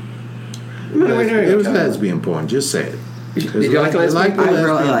 It was lesbian porn, just say it. Did you like lesbian porn? I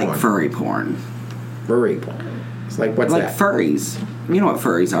really like furry porn. Furry porn. It's like, what's that? Like furries. You know what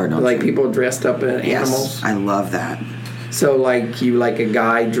furries are, don't you? Like people dressed up as animals? Yes, I love that. So, like, you like a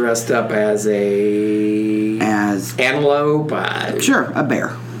guy dressed up as antelope? Sure, a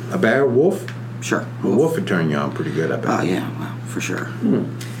bear. A bear? Wolf? Sure. A wolf would turn you on pretty good, I bet. Oh, yeah, well, for sure.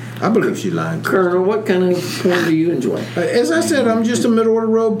 I believe she's lying. Colonel, what kind of porn do you enjoy? As I said, I'm just a middle of the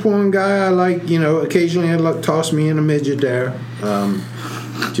road porn guy. I like, occasionally I toss me in a midget there,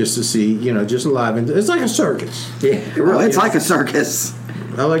 just to see, just live. It's like a circus. Yeah, it really it's like a circus.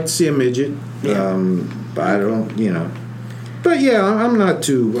 I like to see a midget, but I don't, But yeah, I'm not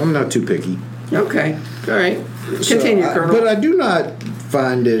too picky. Okay, all right. Continue, Colonel. But I do not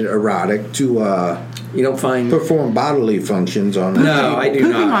find it erotic to. You don't find... Perform bodily functions on... No, I do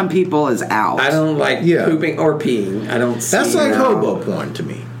pooping not. Pooping on people is out. I don't like pooping or peeing. I don't see... That's like hobo porn to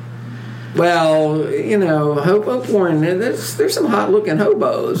me. Well, hobo porn, there's some hot-looking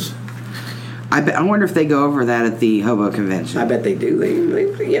hobos. I wonder if they go over that at the hobo convention. I bet they do.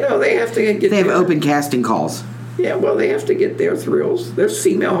 They have to get... They have open casting calls. Yeah, well, they have to get their thrills. There's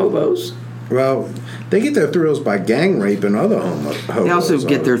female hobos. Well, they get their thrills by gang rape and other hobos. They also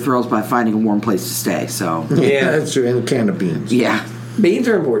get their thrills by finding a warm place to stay. So yeah, that's true. And a can of beans. Yeah, beans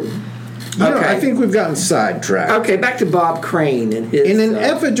are important. Okay, I think we've gotten sidetracked. Okay, back to Bob Crane and his. In an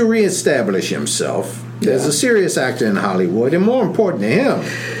effort to reestablish himself as a serious actor in Hollywood, and more important to him,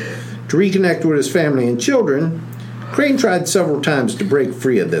 to reconnect with his family and children, Crane tried several times to break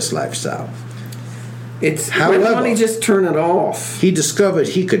free of this lifestyle. Why don't he just turn it off? He discovered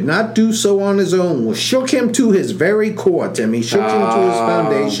he could not do so on his own, which shook him to his very core, Timmy. Shook him to his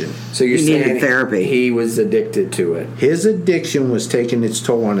foundation. So you're saying needed therapy. He was addicted to it. His addiction was taking its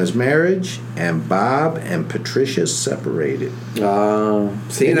toll on his marriage, and Bob and Patricia separated.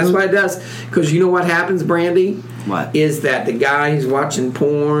 See, that's what it does. Because you know what happens, Brandy? What? Is that the guy who's watching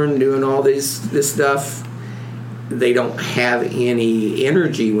porn, doing all this stuff, they don't have any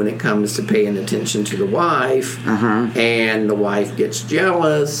energy when it comes to paying attention to the wife, and the wife gets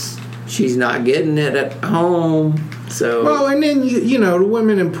jealous. She's not getting it at home, so. Well, and then the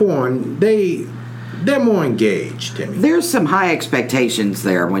women in porn, they're more engaged, Timmy. There's some high expectations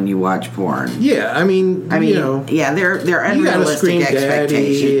there when you watch porn. Yeah, I mean, yeah, they're unrealistic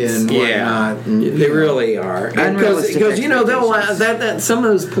expectations and whatnot. And, they really are. Because they'll that some of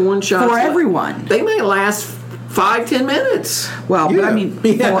those porn shots for everyone. They may last 5-10 minutes. Well, yeah. but I mean,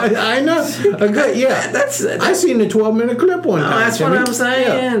 I know. I seen a 12-minute clip one time. That's what I'm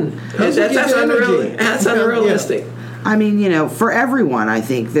saying. Yeah. That's unrealistic. Yeah. I mean, for everyone, I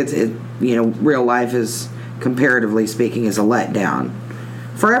think that real life is, comparatively speaking, is a letdown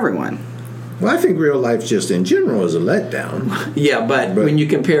for everyone. Well, I think real life just in general is a letdown. Yeah, but when you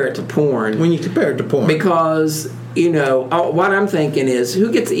compare it to porn. Because, what I'm thinking is,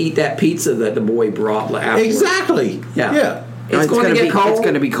 who gets to eat that pizza that the boy brought afterwards? Exactly. Yeah. It's going to get cold. It's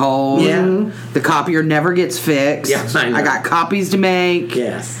going to be cold. Yeah. The copier never gets fixed. Yeah, I got copies to make.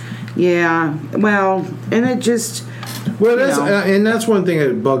 Yes. Yeah. Well, and it just... Well, and that's one thing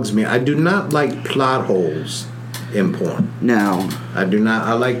that bugs me. I do not like plot holes in porn. No. I do not.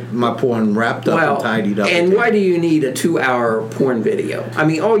 I like my porn wrapped up and tidied up. And why do you need a 2-hour porn video? I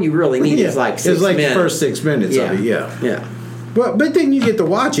mean, all you really need is like 6 minutes. It's like the first 6 minutes of it, Yeah. But then you get to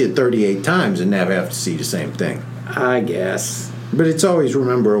watch it 38 times and never have to see the same thing. I guess. But it's always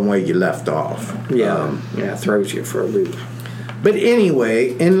remembering where you left off. Yeah, it throws you for a loop. But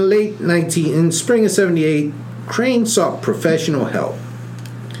anyway, in spring of 78, Crane sought professional help.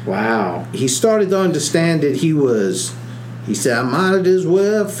 Wow. He started to understand that he said, I might as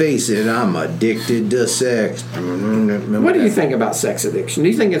well face it, I'm addicted to sex. What do you think about sex addiction? Do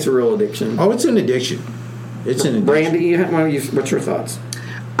you think it's a real addiction? Oh, it's an addiction. It's an addiction. Brandy, what's your thoughts?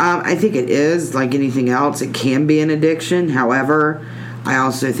 I think it is. Like anything else, it can be an addiction. However, I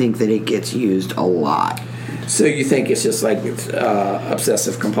also think that it gets used a lot. So you think it's just like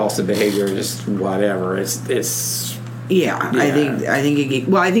obsessive compulsive behavior, just whatever? It's Yeah, I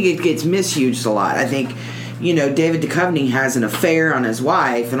think it gets misused a lot. I think, David Duchovny has an affair on his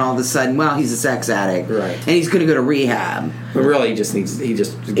wife, and all of a sudden, he's a sex addict, right? And he's going to go to rehab. But really, he just needs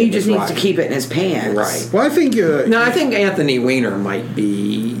to keep it in his pants, right? Well, I think I think Anthony Weiner might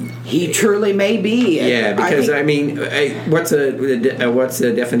be. He truly may be. Yeah, because what's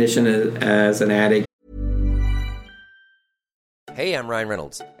the definition as an addict? Hey, I'm Ryan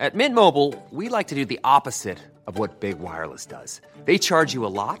Reynolds. At Mint Mobile, we like to do the opposite of what Big Wireless does. They charge you a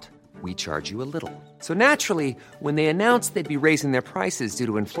lot, we charge you a little. So naturally, when they announced they'd be raising their prices due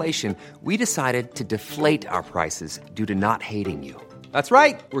to inflation, we decided to deflate our prices due to not hating you. That's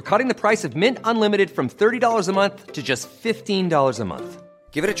right. We're cutting the price of Mint Unlimited from $30 a month to just $15 a month.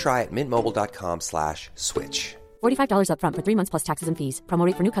 Give it a try at mintmobile.com/switch. $45 up front for 3 months plus taxes and fees. Promo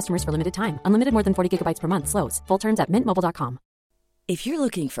rate for new customers for limited time. Unlimited more than 40 gigabytes per month. Slows full terms at mintmobile.com. If you're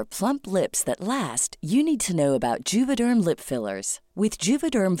looking for plump lips that last, you need to know about Juvederm lip fillers. With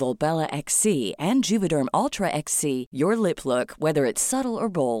Juvederm Volbella XC and Juvederm Ultra XC, your lip look, whether it's subtle or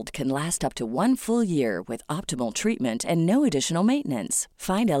bold, can last up to 1 full year with optimal treatment and no additional maintenance.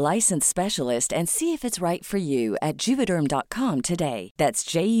 Find a licensed specialist and see if it's right for you at Juvederm.com today. That's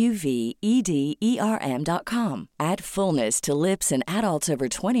JUVEDERM.com. Add fullness to lips in adults over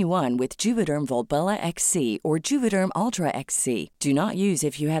 21 with Juvederm Volbella XC or Juvederm Ultra XC. Do not use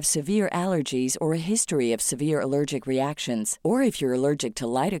if you have severe allergies or a history of severe allergic reactions, or if you're allergic to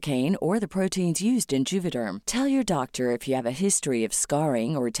lidocaine or the proteins used in Juvederm. Tell your doctor if you have a history of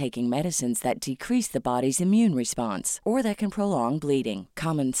scarring or taking medicines that decrease the body's immune response or that can prolong bleeding.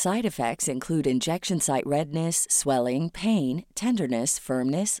 Common side effects include injection site redness, swelling, pain, tenderness,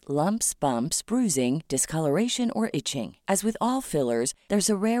 firmness, lumps, bumps, bruising, discoloration, or itching. As with all fillers,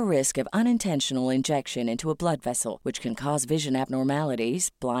 there's a rare risk of unintentional injection into a blood vessel, which can cause vision abnormalities,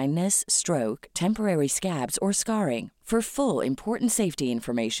 blindness, stroke, temporary scabs, or scarring. For full, important safety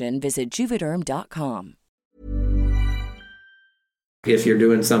information, visit Juvederm.com. If you're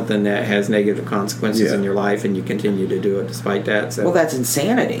doing something that has negative consequences in your life and you continue to do it despite that. So. Well, that's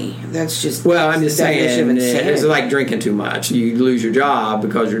insanity. That's just... Well, I'm just saying, it's like drinking too much. You lose your job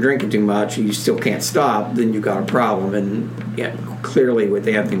because you're drinking too much, you still can't stop, then you've got a problem. And clearly with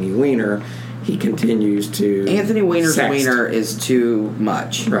Anthony Weiner, he continues to... Anthony Weiner's wiener is too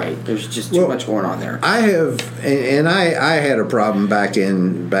much. Right. There's just too much going on there. I had a problem back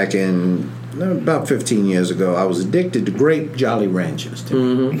in about 15 years ago. I was addicted to grape Jolly Ranchers.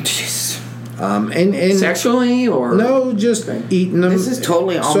 Mm-hmm. And sexually or no, just eating them. This is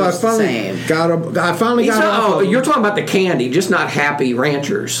totally almost the same. I finally got off. You're talking about the candy, just not Happy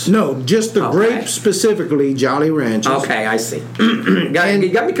Ranchers. No, just the grape specifically, Jolly Ranchers. Okay, I see. You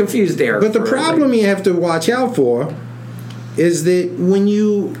got me confused there. But the problem you have to watch out for is that when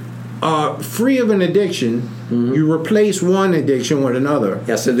you are free of an addiction, you replace one addiction with another.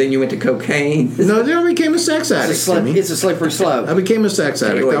 Yeah, so then you went to cocaine. No, then I became a sex addict. It's a slippery slope. I became a sex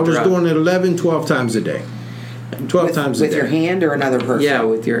addict. I was doing it 11, 12 times a day. 12 times a day. With your hand or another person? Yeah,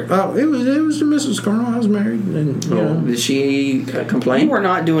 with your... It was to Mrs. Colonel. I was married. And, Did she complain? You were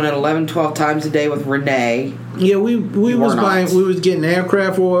not doing it 11, 12 times a day with Renee. Yeah, we was getting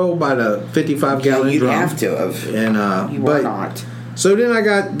aircraft oil by the 55-gallon you'd drum. have to have. And, you were not. So then I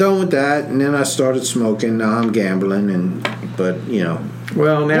got done with that, and then I started smoking. Now I'm gambling, but.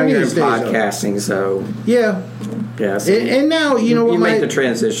 Well, now you're in podcasting, so yeah. And now you make the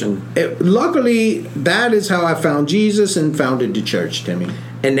transition. Luckily, that is how I found Jesus and founded the church, Timmy.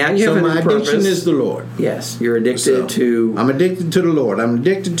 And now you have a new purpose. So my addiction is the Lord. Yes, you're addicted to. I'm addicted to the Lord. I'm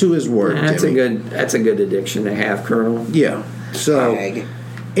addicted to His Word. That's Timmy. That's a good addiction to have, Colonel. Yeah. So.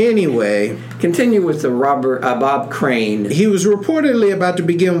 Anyway, continue with the Bob Crane. He was reportedly about to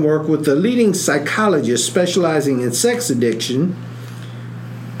begin work with the leading psychologist specializing in sex addiction,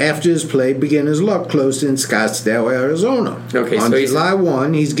 after his play Beginner's Luck closed in Scottsdale, Arizona. Okay, on so July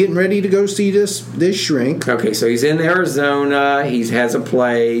 1, he's getting ready to go see this shrink. Okay, so he's in Arizona. He has a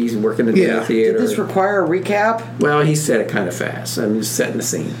play. He's working at the theater. Did this require a recap? Well, he said it kind of fast. I'm just setting the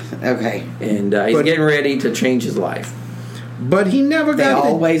scene. Okay. And he's getting ready to change his life. But he never They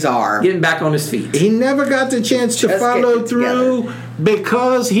always are. Getting back on his feet. He never got the chance to follow through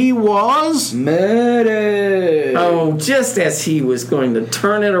because he was murdered. Oh, just as he was going to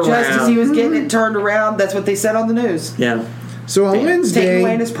turn it around. Just as he was getting it turned around, that's what they said on the news. Yeah. So on Wednesday, taking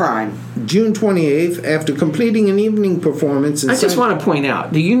away in his prime, June 28th, after completing an evening performance, I just want to point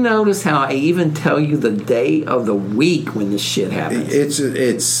out, do you notice how I even tell you the day of the week when this shit happens?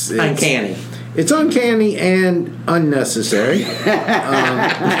 It's uncanny. It's uncanny and unnecessary. But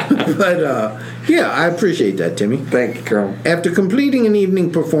I appreciate that, Timmy. Thank you, Colonel. After completing an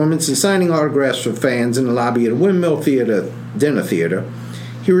evening performance and signing autographs for fans in the lobby of the Windmill Dinner Theater,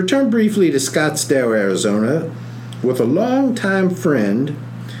 he returned briefly to Scottsdale, Arizona, with a longtime friend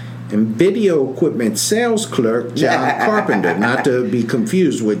and video equipment sales clerk John Carpenter, not to be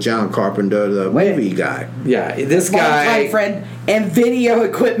confused with John Carpenter, the movie guy. Yeah, this guy, my friend and video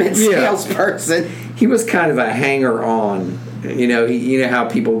equipment salesperson. He was kind of a hanger-on. You know how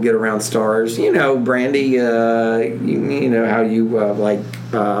people get around stars. You know, Brandy. You know how you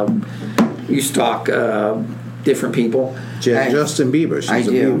you stalk different people. Justin Bieber. I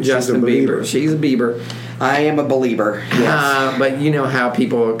do. Justin Bieber. She's a Bieber. I am a believer. Yes. But you know how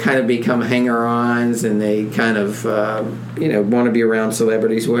people kind of become hanger-ons and they kind of, want to be around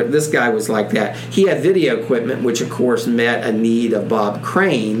celebrities. This guy was like that. He had video equipment, which of course met a need of Bob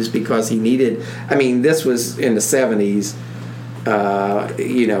Crane's because he needed, this was in the 70s.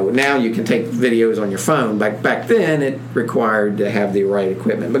 Now you can take videos on your phone. Back then it required to have the right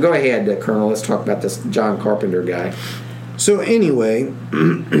equipment. But go ahead, Colonel. Let's talk about this John Carpenter guy. So anyway,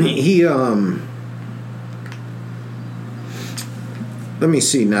 he let me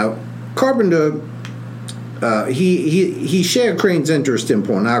see now. Carpenter, he shared Crane's interest in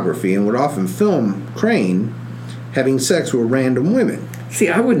pornography and would often film Crane having sex with random women. See,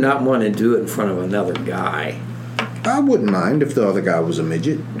 I would not want to do it in front of another guy. I wouldn't mind if the other guy was a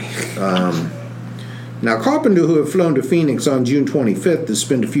midget. Now, Carpenter, who had flown to Phoenix on June 25th to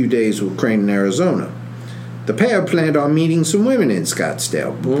spend a few days with Crane in Arizona, the pair planned on meeting some women in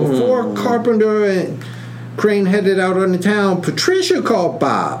Scottsdale. Before Carpenter and Crane headed out on the town, Patricia called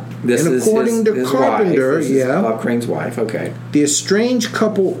Bob. According to Carpenter, Bob Crane's wife, okay. The estranged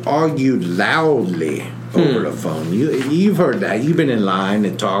couple argued loudly over the phone. You've heard that. You've been in line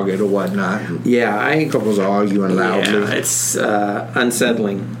at Target or whatnot. Couples are arguing loudly. Yeah, it's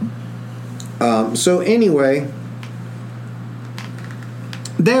unsettling. So anyway,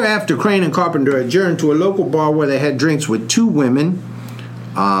 thereafter, Crane and Carpenter adjourned to a local bar where they had drinks with two women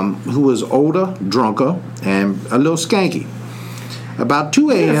who was older, drunker, and a little skanky. About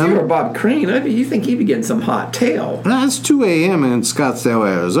 2 a.m. If you were Bob Crane, you think he'd be getting some hot tail. It's 2 a.m. in Scottsdale,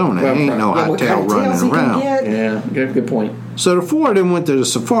 Arizona. Well, ain't no hot tail running around. Yeah, good point. So the four of them went to the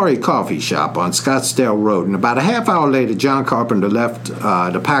Safari Coffee Shop on Scottsdale Road, and about a half hour later, John Carpenter left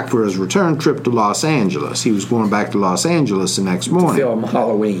to pack for his return trip to Los Angeles. He was going back to Los Angeles the next morning. To film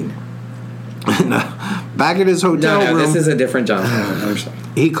Halloween. Back at his hotel room. This is a different John.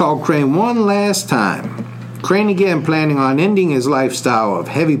 He called Crane one last time. Crane, again planning on ending his lifestyle of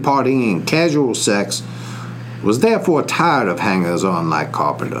heavy partying and casual sex, was therefore tired of hangers-on like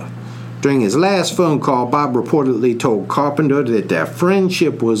Carpenter. During his last phone call, Bob reportedly told Carpenter that their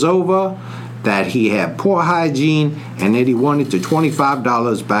friendship was over, that he had poor hygiene, and that he wanted the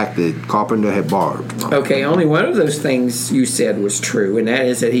 $25 back that Carpenter had borrowed from him. Okay, only one of those things you said was true, and that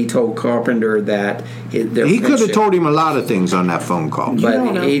is that he told Carpenter that he could have told him a lot of things on that phone call.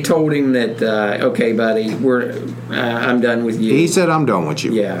 But he told him that, okay, buddy, I'm done with you. He said, I'm done with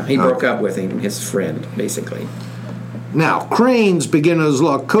you. Yeah, he broke up with him, his friend, basically. Now, Crane's Beginner's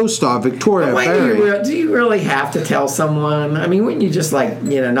Luck co-star Victoria Berry. Do you really have to tell someone? Wouldn't you just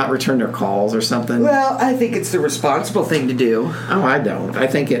not return their calls or something? Well, I think it's the responsible thing to do. Oh, I don't. I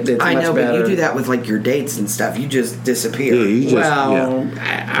think it's much better. I know, but you do that with your dates and stuff. You just disappear. Yeah, you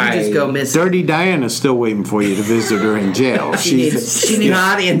just go missing. Dirty Diana's still waiting for you to visit her in jail. She's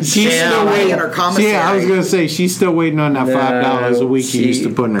not in jail. She's still waiting in her commissary. Yeah, I was going to say she's still waiting on that $5 a week she used to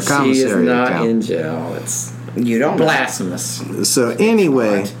put in her commissary account. She is not in jail. You don't blasphemous. So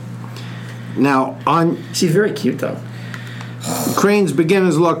anyway, now she's very cute though. Crane's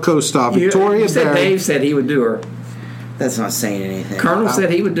Beginner's Luck co-star Victoria Berry. Dave said he would do her. That's not saying anything. Colonel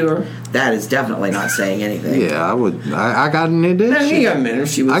said he would do her. That is definitely not saying anything. Yeah, I would. I got an addiction. I got an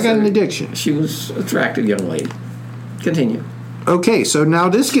addiction. I got an addiction. She was an attractive young lady. Continue. Okay, so now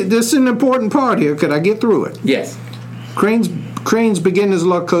this is an important part here. Could I get through it? Yes. Crane's beginner's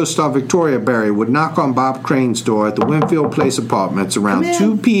luck co-star Victoria Berry would knock on Bob Crane's door at the Winfield Place Apartments around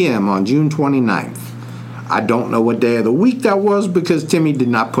 2 p.m. on June 29th. I don't know what day of the week that was because Timmy did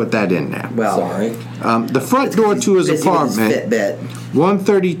not put that in there. Well, sorry. The front door to his apartment,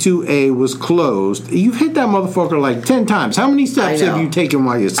 132A, was closed. You've hit that motherfucker like 10 times. How many steps have you taken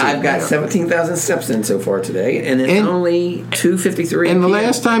while you're sitting I've got there? 17,000 steps in so far today, and it's only 2:53. And the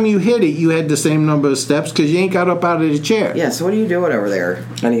last time you hit it, you had the same number of steps because you ain't got up out of the chair. Yeah, so what are you doing over there?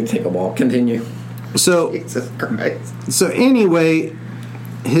 I need to take a walk. Continue. So, Jesus Christ. So anyway,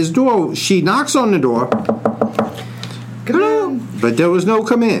 his door, she knocks on the door. Come in. But there was no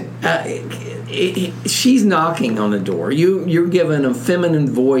come in. She's knocking on the door. You're giving a feminine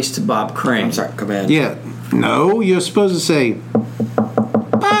voice to Bob Crane. I'm sorry, come in. Yeah. No, you're supposed to say,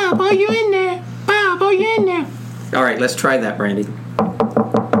 Bob, are you in there? Bob, are you in there? All right, let's try that, Brandy.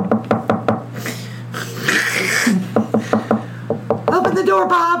 Open the door,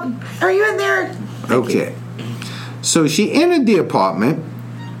 Bob. Are you in there? Okay. So she entered the apartment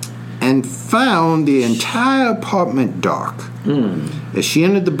and found the entire apartment dark. As she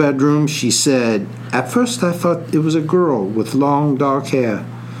entered the bedroom, she said, "At first I thought it was a girl with long dark hair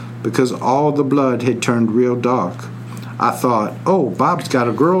because all the blood had turned real dark. I thought, oh, Bob's got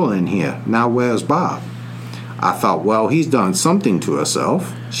a girl in here. Now where's Bob? I thought, well, he's done something to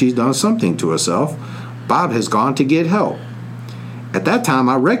herself. She's done something to herself. Bob has gone to get help. At that time,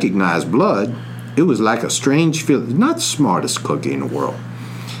 I recognized blood. It was like a strange feeling, not the smartest cookie in the world.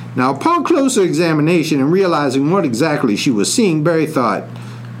 Now, upon closer examination and realizing what exactly she was seeing, Berry thought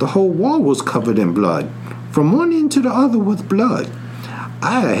the whole wall was covered in blood, from one end to the other with blood.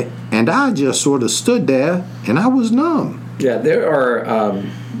 I just sort of stood there, and I was numb." Yeah, there are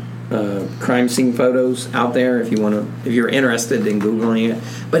crime scene photos out there if you're interested in Googling it.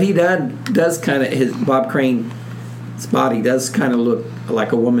 But he does kind of, Bob Crane's body does kind of look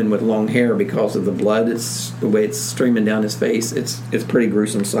like a woman with long hair because of the blood. It's the way it's streaming down his face. It's a pretty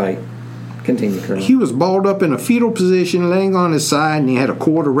gruesome sight. Continue, Colonel. He was balled up in a fetal position, laying on his side, and he had a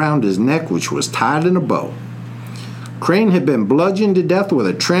cord around his neck, which was tied in a bow. Crane had been bludgeoned to death with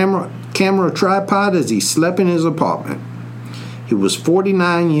a camera tripod as he slept in his apartment. He was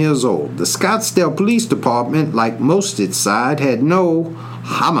 49 years old. The Scottsdale Police Department, like most its side, had no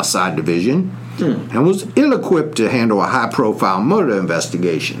homicide division and was ill-equipped to handle a high-profile murder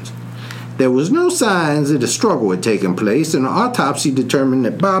investigations. There was no signs that a struggle had taken place, and an autopsy determined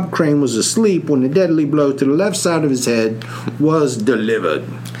that Bob Crane was asleep when the deadly blow to the left side of his head was delivered.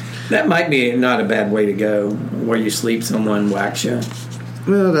 That might be not a bad way to go, where you sleep, someone whacks you.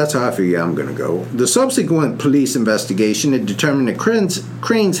 Well, that's how I figure I'm going to go. The subsequent police investigation had determined that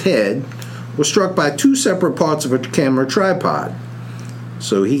Crane's head was struck by two separate parts of a camera tripod.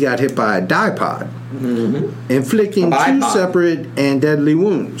 So he got hit by a dipod, inflicting two separate and deadly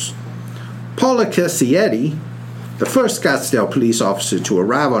wounds. Paula Cassietti, the first Scottsdale police officer to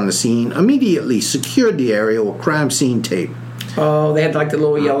arrive on the scene, immediately secured the area with crime scene tape. Oh, they had like the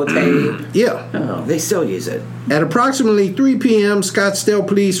little yellow tape. Yeah. Oh. They still use it. At approximately 3 p.m., Scottsdale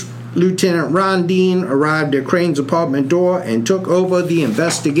Police Lieutenant Ron Dean arrived at Crane's apartment door and took over the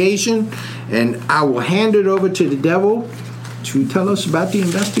investigation. And I will hand it over to the devil to tell us about the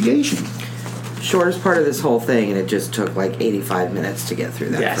investigation. Shortest part of this whole thing, and it just took like 85 minutes to get through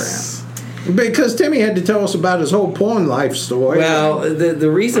that for him. Because Timmy had to tell us about his whole porn life story. Well,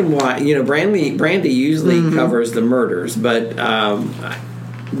 the reason why, Brandy usually covers the murders, but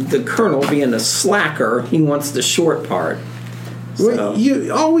the Colonel, being a slacker, he wants the short part. So. Well,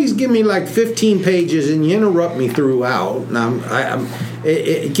 you always give me like 15 pages and you interrupt me throughout. And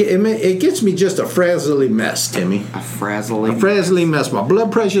it gets me just a frazzly mess, Timmy. A frazzly mess. My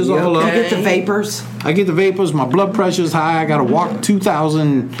blood pressure's all up. You get the vapors? I get the vapors. My blood pressure's high. I got to walk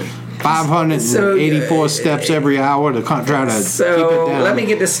 2,584 steps every hour to try to keep it down. So let me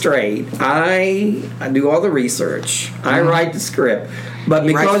get this straight. I do all the research. I write the script. But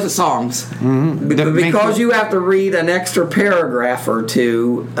because the songs, because you have to read an extra paragraph or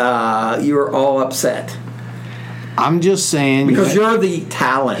two, you're all upset. I'm just saying because you're the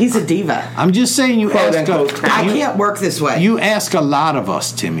talent. He's a diva. I'm just saying you ask. I can't work this way. You ask a lot of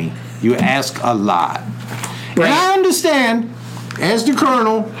us, Timmy. You ask a lot, and I understand. As the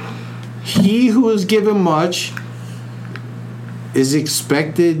Colonel, he who is given much is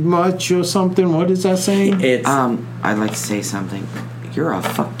expected much, or something. What is that saying? It's I'd like to say something. You're a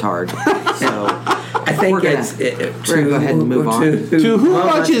fucktard. So I think we're gonna go ahead and move on. To whom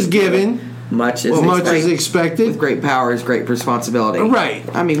much is given, much is expected. With great power is great responsibility. Right.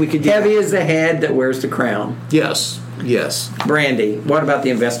 I mean, we could do heavy is the head that wears the crown. Yes. Yes. Brandy, what about the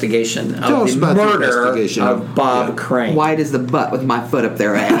investigation Tell of us the about the murder investigation of Bob Crane? White as the butt with my foot up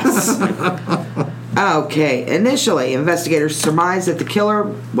their ass. Okay, initially, investigators surmised that the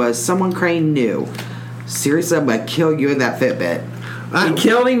killer was someone Crane knew. Seriously, I'm going to kill you in that Fitbit. He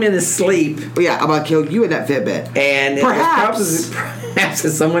killed him in his sleep. Yeah, I'm going to kill you in that Fitbit. And perhaps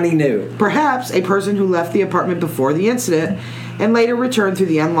it's someone he knew. Perhaps a person who left the apartment before the incident and later returned through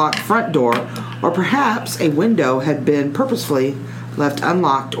the unlocked front door, or perhaps a window had been purposefully left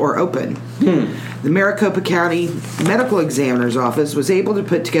unlocked or open. The Maricopa County Medical Examiner's Office was able to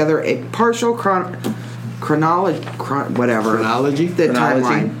put together a partial chronology. The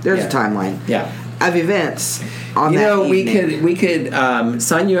timeline. There's a timeline. Yeah. Of events on that evening. we could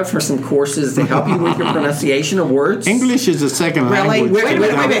sign you up for some courses to help you with your pronunciation of words. English is a second Really? language. Wait a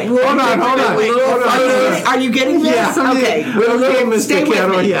minute. Hold on. Are you getting this? Yeah, okay. Stay with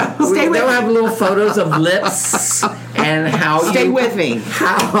me. Yeah. Stay with They'll me. have little photos of lips and how Stay with me.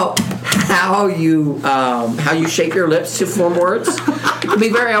 How you shape your lips to form words. It'll be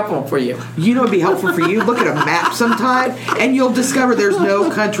very helpful for you. You know, it'd be helpful for you. Look at a map sometime, and you'll discover there's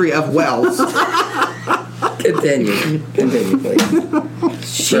no country of Wells. Continue, please.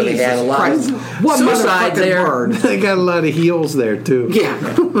 Surely had a lot of suicide there. Word. They got a lot of heels there too. Yeah,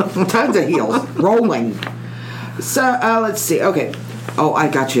 tons of heels rolling. So let's see. Okay. Oh, I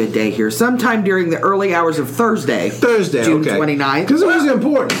got you a day here. Sometime during the early hours of Thursday, June 29th. Because it was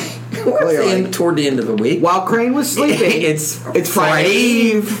important. Toward the end of the week. While Crane was sleeping, it's Friday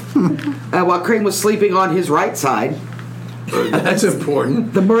Eve. While Crane was sleeping on his right side, That's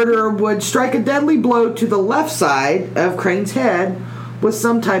important. the murderer would strike a deadly blow to the left side of Crane's head with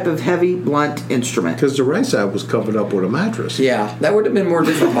some type of heavy, blunt instrument. Because the right side was covered up with a mattress. Yeah, that would have been more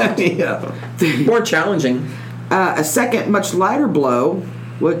difficult. Yeah. More challenging. A second, much lighter blow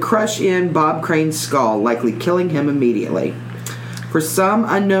would crush in Bob Crane's skull, likely killing him immediately. For some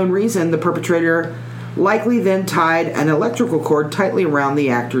unknown reason, the perpetrator likely then tied an electrical cord tightly around the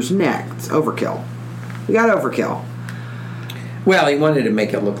actor's neck. It's overkill. We got overkill. Well, he wanted to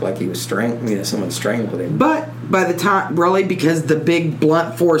make it look like he was someone strangled him. But by the time, really, because the big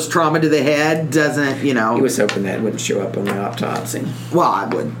blunt force trauma to the head doesn't, He was hoping that wouldn't show up on the autopsy. Well, I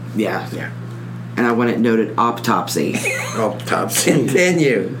would, yeah. And I want it noted autopsy. Autopsy.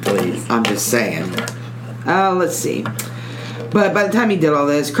 Continue, please. I'm just saying. Let's see. But by the time he did all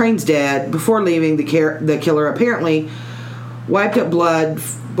this, Crane's dead. Before leaving, the killer apparently wiped blood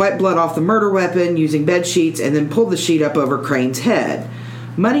off the murder weapon using bed sheets and then pulled the sheet up over Crane's head.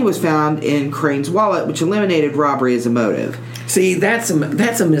 Money was found in Crane's wallet, which eliminated robbery as a motive. See, that's a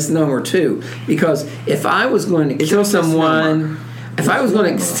misnomer too, because if I was going to kill someone,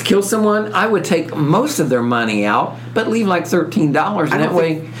 I would take most of their money out, but leave like $13, and that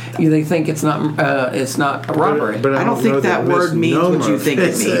way they think it's not a robbery. But I don't think that word means what you think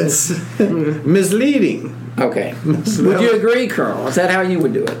it means. Misleading. Okay. Would you agree, Colonel? Is that how you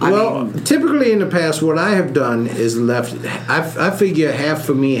would do it? Well, typically in the past, what I have done is left. I figure half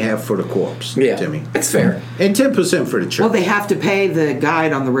for me, half for the corpse. Yeah, Timmy. that's fair. And 10% for the church. Well, they have to pay the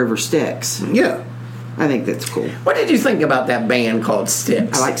guide on the river Styx. Yeah. I think that's cool. What did you think about that band called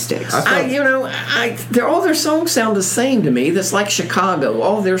Styx? I like Styx. all their songs sound the same to me. That's like Chicago.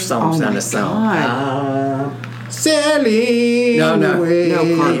 All their songs sound the same. Sailing away.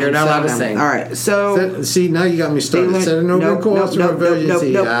 No, Carmen, You're not allowed to sing. All right, so See, now you got me started. I've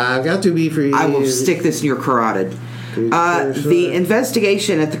got to be free. I will stick this in your carotid. The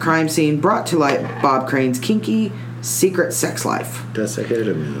investigation at the crime scene brought to light Bob Crane's kinky secret sex life, That's ahead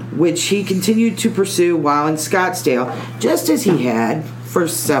of me. which he continued to pursue while in Scottsdale, just as he had for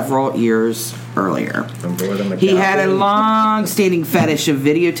several years earlier. He had a long-standing fetish of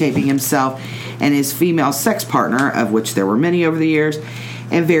videotaping himself and his female sex partner, of which there were many over the years,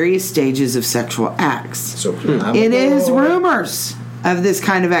 and various stages of sexual acts. So It is rumors of this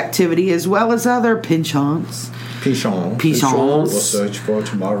kind of activity, as well as other penchants, We'll search for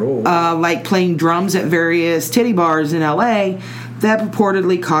tomorrow. like playing drums at various titty bars in L.A., that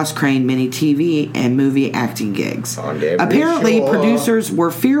purportedly cost Crane many TV and movie acting gigs. Apparently, producers were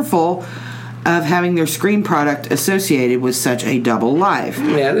fearful of having their screen product associated with such a double life.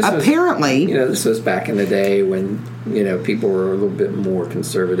 Yeah, this was back in the day when people were a little bit more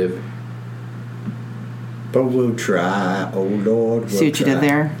conservative. But we'll try, oh Lord. See what you did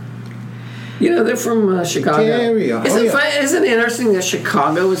there? They're from Chicago. Carry on. Isn't it interesting that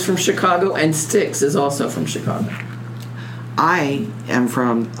Chicago is from Chicago and Styx is also from Chicago? I am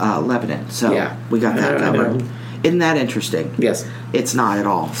from Lebanon, so we got that covered. Isn't that interesting? Yes. It's not at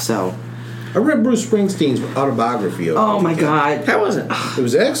all, so... I read Bruce Springsteen's autobiography of Oh, my God. How was it? It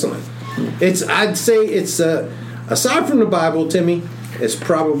was excellent. I'd say it's a Aside from the Bible, Timmy, it's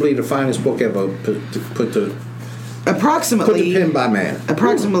probably the finest book ever put the pen by man.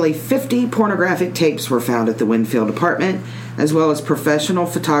 Approximately 50 pornographic tapes were found at the Winfield apartment, as well as professional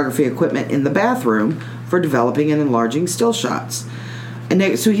photography equipment in the bathroom for developing and enlarging still shots.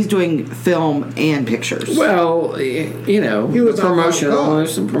 And so he's doing film and pictures. Well, you know,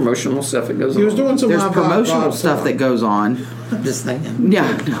 there's some promotional stuff that goes on. He was doing some There's promotional stuff that goes on. I'm just thinking.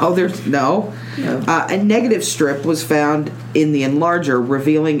 Yeah, no, there's no. Yeah. A negative strip was found in the enlarger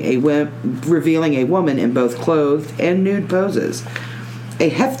revealing a woman in both clothed and nude poses. A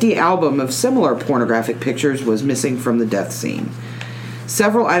hefty album of similar pornographic pictures was missing from the death scene.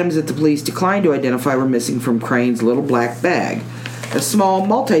 Several items that the police declined to identify were missing from Crane's little black bag. A small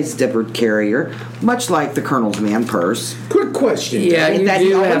multi-zippered carrier, much like the Colonel's man purse. Quick question. Yeah, he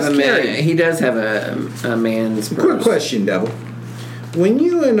does have a man's purse. Quick question, Devil. When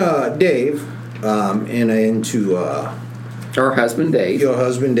you and Dave into our husband Dave, your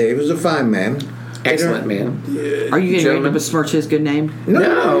husband Dave is a fine man, excellent man. Are you going to besmirch his good name?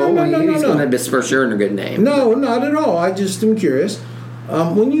 No. He's going to besmirch your good name. No, not at all. I just am curious.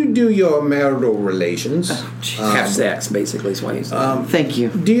 When you do your marital relations, have sex, basically, is what he's saying. Thank you.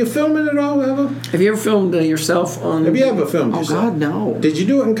 Do you film it at all, ever? Have you ever filmed yourself on? Have you ever filmed yourself? Oh God, no. Did you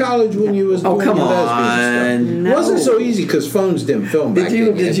do it in college when you was doing come your lesbian on. stuff? No. It wasn't so easy because phones didn't film back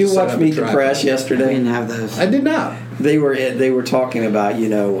then. Did you watch Meet the Press I yesterday? didn't have those. I did not. They were talking about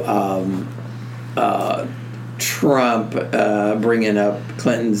Trump bringing up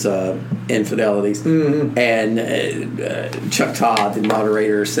Clinton's infidelities, and Chuck Todd, the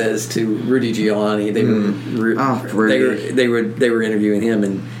moderator, says to Rudy Giuliani, they were interviewing him,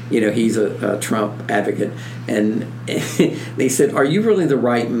 and he's a Trump advocate, and they said, "Are you really the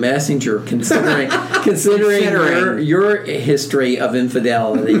right messenger considering your history of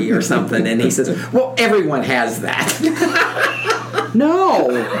infidelity or something?" And he says, "Well, everyone has that." No,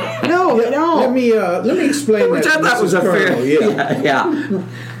 they don't. Let me explain Which that. I thought was a fair, yeah.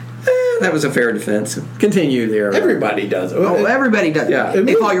 That was a fair defense. Continue there. Everybody does. Oh, everybody does. Yeah.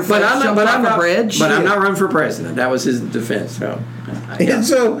 They call your friends jump off a bridge. But I'm not running for president. That was his defense. So, And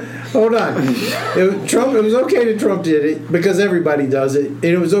so, hold on. It was okay that Trump did it because everybody does it, and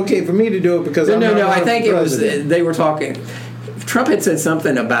it was okay for me to do it because I'm not I think it was. president. They were talking. Trump had said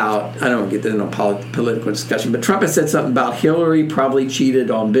something about, I don't want to get into a political discussion, but Trump had said something about Hillary probably cheated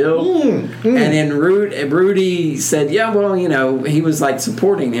on Bill. And then Rudy said, yeah, well, he was like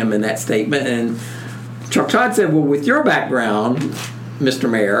supporting him in that statement. And Chuck Todd said, well, with your background, Mr.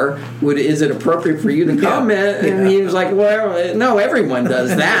 Mayor, is it appropriate for you to comment? And he was like, well, no, everyone does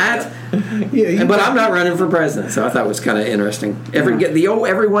that. But I'm not running for president, so I thought it was kind of interesting.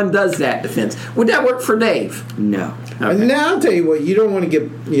 Everyone does that defense. Would that work for Dave? No. Okay. Now, I'll tell you what, you don't want to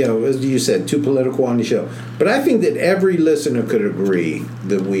get, as you said, too political on the show. But I think that every listener could agree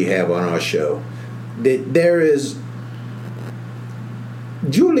that we have on our show that there is,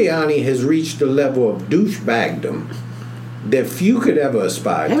 Giuliani has reached a level of douchebagdom that few could ever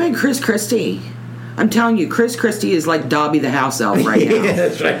aspire to. I mean, Chris Christie. I'm telling you, Chris Christie is like Dobby the house elf right now.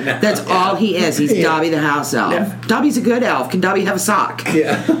 That's right now. That's all he is. He's Dobby the house elf. Yeah. Dobby's a good elf. Can Dobby have a sock?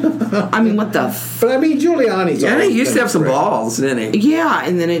 Yeah. I mean, what the But I mean, Giuliani's he always used to been have some a threat. balls, didn't he? Yeah,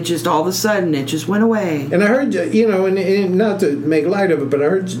 and then it just all of a sudden it just went away. And I heard, and not to make light of it, but I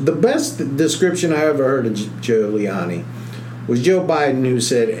heard the best description I ever heard of Giuliani was Joe Biden, who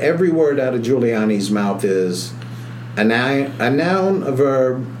said every word out of Giuliani's mouth is a noun, a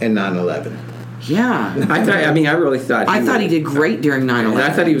verb, and 9/11. Yeah. I really thought he did great during 9/11.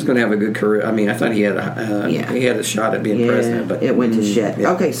 I thought he was going to have a good career. I mean, I thought he had a shot at being president, but it went to shit.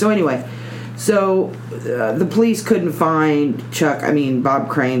 Yeah. Okay, so anyway, the police couldn't find Bob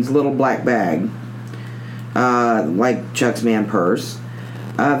Crane's little black bag, like Chuck's man purse.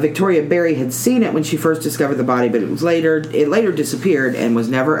 Victoria Berry had seen it when she first discovered the body, but it later disappeared and was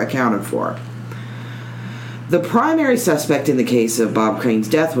never accounted for. The primary suspect in the case of Bob Crane's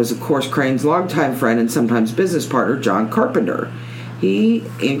death was, of course, Crane's longtime friend and sometimes business partner, John Carpenter. He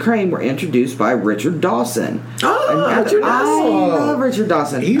and Crane were introduced by Richard Dawson. Richard Dawson. I love Richard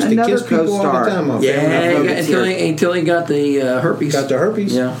Dawson. He used to kiss people all the time on Family Guy. Until he got the herpes. Got the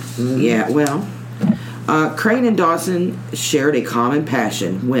herpes? Yeah. Mm-hmm. Yeah, well, Crane and Dawson shared a common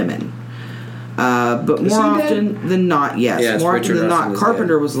passion, women. But more often than not, yes. More often than not,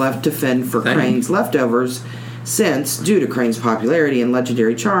 Carpenter was left to fend for Crane's leftovers since, due to Crane's popularity and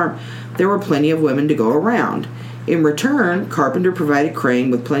legendary charm, there were plenty of women to go around. In return, Carpenter provided Crane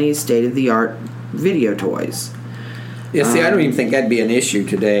with plenty of state-of-the-art video toys. Yeah, see, I don't even think that'd be an issue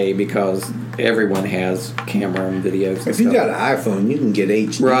today because everyone has camera and videos and If stuff. you got an iPhone, you can get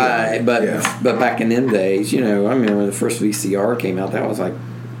HD. Right, but back in them days, I remember when the first VCR came out, that was like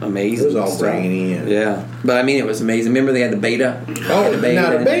amazing. It was all stuff. grainy. Yeah, but I mean, it was amazing. Remember they had the beta? Oh, the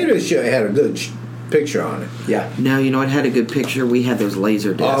beta had a good picture on it. Yeah. No, you know what had a good picture? We had those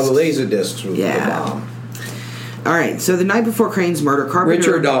laser discs. Oh, the laser discs was the bomb. All right, so the night before Crane's murder, Carpenter...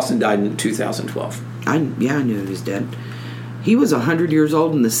 Richard Dawson died in 2012. I knew he was dead. He was 100 years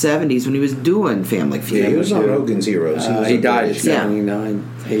old in the 70s when he was doing Family Feud. Yeah, he was on Hogan's Heroes. He died at 79,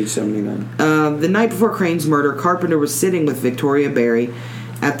 age 79. The night before Crane's murder, Carpenter was sitting with Victoria Barry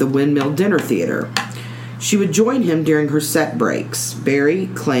at the Windmill Dinner Theater. She would join him during her set breaks. Barry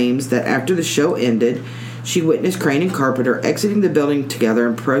claims that after the show ended, she witnessed Crane and Carpenter exiting the building together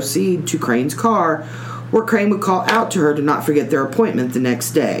and proceed to Crane's car, where Crane would call out to her to not forget their appointment the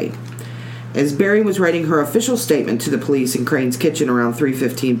next day. As Barry was writing her official statement to the police in Crane's kitchen around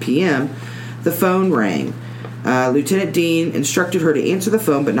 3:15 p.m., the phone rang. Lieutenant Dean instructed her to answer the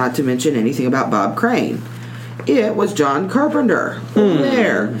phone but not to mention anything about Bob Crane. It was John Carpenter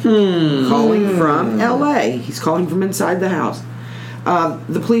calling from L.A. He's calling from inside the house.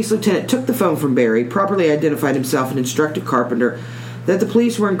 The police lieutenant took the phone from Barry, properly identified himself, and instructed Carpenter that the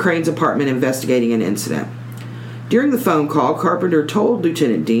police were in Crane's apartment investigating an incident. During the phone call, Carpenter told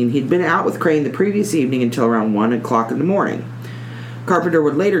Lieutenant Dean he'd been out with Crane the previous evening until around 1 o'clock in the morning. Carpenter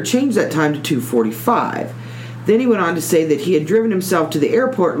would later change that time to 2:45. Then he went on to say that he had driven himself to the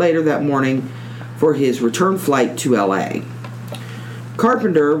airport later that morning for his return flight to L.A.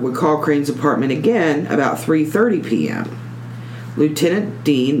 Carpenter would call Crane's apartment again about 3:30 p.m. Lieutenant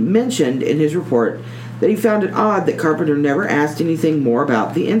Dean mentioned in his report that he found it odd that Carpenter never asked anything more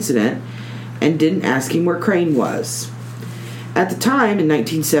about the incident and didn't ask him where Crane was. At the time, in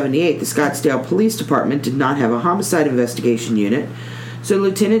 1978, the Scottsdale Police Department did not have a homicide investigation unit, so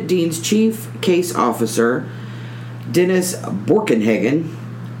Lieutenant Dean's chief case officer, Dennis Borkenhagen,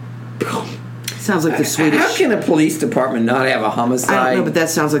 sounds like the Swedish... How can a police department not have a homicide? I don't know, but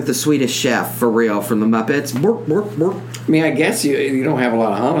that sounds like the Swedish Chef, for real, from the Muppets. Bork, bork, bork. I mean, I guess you don't have a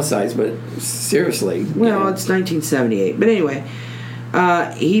lot of homicides, but seriously. Well, it's 1978. But anyway,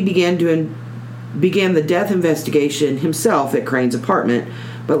 he began the death investigation himself at Crane's apartment,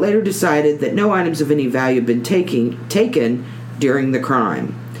 but later decided that no items of any value had been taken during the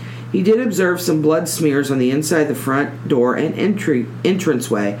crime. He did observe some blood smears on the inside of the front door and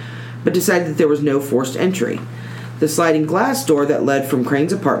entranceway, but decided that there was no forced entry. The sliding glass door that led from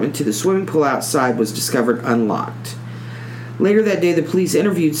Crane's apartment to the swimming pool outside was discovered unlocked. Later that day, the police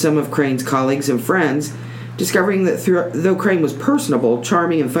interviewed some of Crane's colleagues and friends, discovering that though Crane was personable,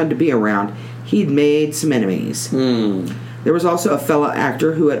 charming, and fun to be around, he'd made some enemies. There was also a fellow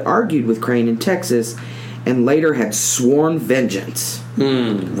actor who had argued with Crane in Texas and later had sworn vengeance.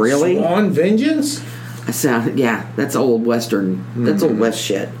 Really? Sworn vengeance? Yeah, that's old Western. That's old West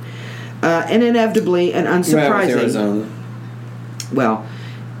shit. And inevitably and unsurprising...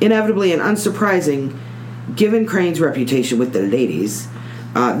 inevitably and unsurprising, given Crane's reputation with the ladies,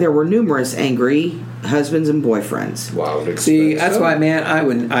 there were numerous angry husbands and boyfriends. Wow. See, that's why, man,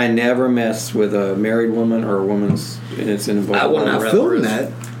 I never mess with a married woman or a woman's involved. I will not film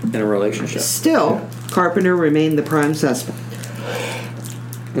that in a relationship. Still, Carpenter remained the prime suspect.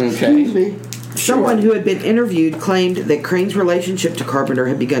 Okay. Someone who had been interviewed claimed that Crane's relationship to Carpenter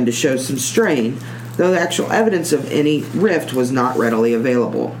had begun to show some strain, though the actual evidence of any rift was not readily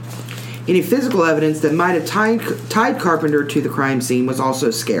available. Any physical evidence that might have tied Carpenter to the crime scene was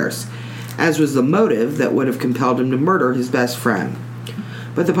also scarce, as was the motive that would have compelled him to murder his best friend.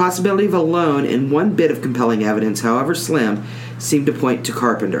 But the possibility of a loan and one bit of compelling evidence, however slim, seemed to point to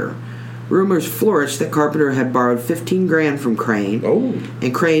Carpenter. Rumors flourished that Carpenter had borrowed $15,000 from Crane,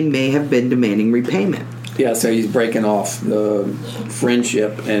 and Crane may have been demanding repayment. Yeah, so he's breaking off the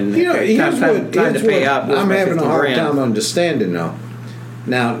friendship and time to pay up. I'm having a hard time understanding now.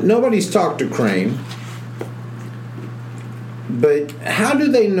 Now, nobody's talked to Crane, but how do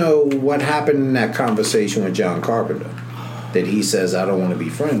they know what happened in that conversation with John Carpenter? That he says, I don't want to be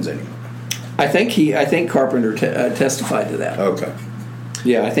friends anymore. I think Carpenter testified to that. Okay.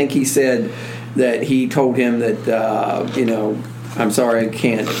 Yeah, I think he said that he told him that, I'm sorry,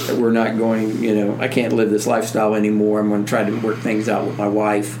 we're not going, I can't live this lifestyle anymore. I'm going to try to work things out with my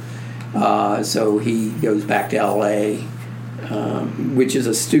wife. So he goes back to L.A., which is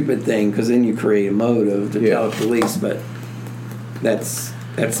a stupid thing because then you create a motive to tell the police, but that's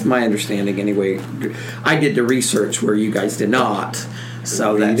my understanding anyway. I did the research where you guys did not.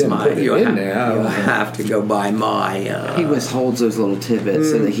 So that's you have to go by my... he withholds those little tidbits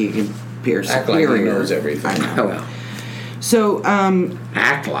so that he can appear superior. Act like he knows everything. I know. So,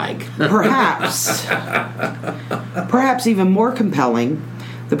 Act like. perhaps even more compelling,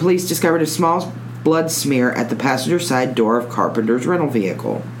 the police discovered a small blood smear at the passenger side door of Carpenter's rental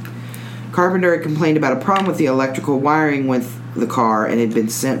vehicle. Carpenter had complained about a problem with the electrical wiring with the car and had been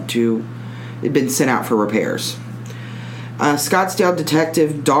sent out for repairs. Scottsdale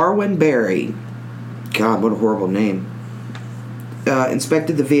detective Darwin Berry, God, what a horrible name,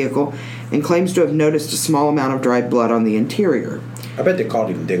 inspected the vehicle and claims to have noticed a small amount of dried blood on the interior. I bet they called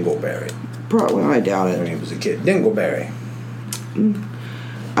him Dingleberry. Probably, I doubt it. When he was a kid. Dingleberry. Named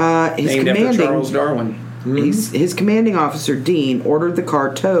after Charles Darwin. Mm-hmm. His commanding officer, Dean, ordered the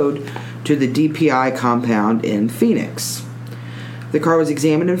car towed to the DPI compound in Phoenix. The car was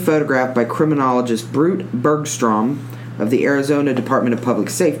examined and photographed by criminologist Brute Bergstrom of the Arizona Department of Public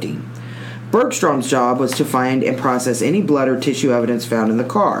Safety. Bergstrom's job was to find and process any blood or tissue evidence found in the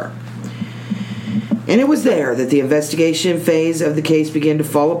car. And it was there that the investigation phase of the case began to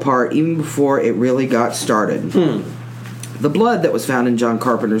fall apart even before it really got started. The blood that was found in John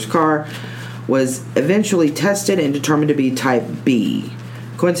Carpenter's car was eventually tested and determined to be type B,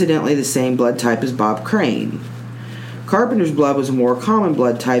 coincidentally the same blood type as Bob Crane. Carpenter's blood was a more common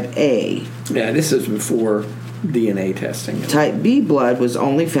blood, type A. Yeah, this is before DNA testing. Type B blood was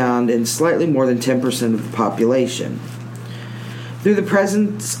only found in slightly more than 10% of the population. Through the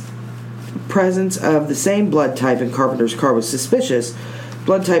presence of the same blood type in Carpenter's car was suspicious,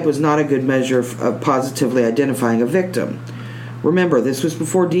 blood type was not a good measure of positively identifying a victim. Remember, this was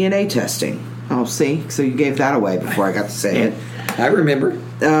before DNA testing. Oh, see? So you gave that away before I got to say it. I remember.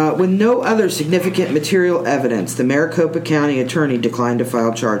 With no other significant material evidence, the Maricopa County attorney declined to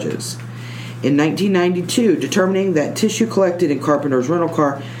file charges. In 1992, determining that tissue collected in Carpenter's rental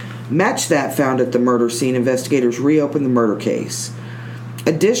car matched that found at the murder scene, investigators reopened the murder case.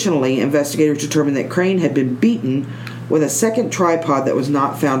 Additionally, investigators determined that Crane had been beaten with a second tripod that was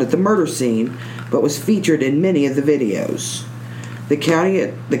not found at the murder scene, but was featured in many of the videos. The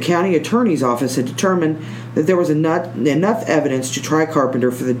county attorney's office had determined that there was enough evidence to try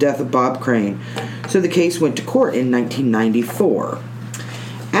Carpenter for the death of Bob Crane, so the case went to court in 1994.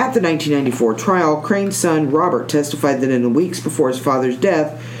 At the 1994 trial, Crane's son Robert testified that in the weeks before his father's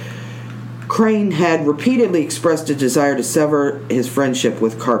death, Crane had repeatedly expressed a desire to sever his friendship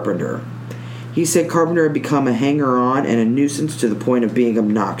with Carpenter. He said Carpenter had become a hanger-on and a nuisance to the point of being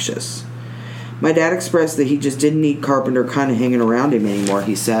obnoxious. My dad expressed that he just didn't need Carpenter kind of hanging around him anymore,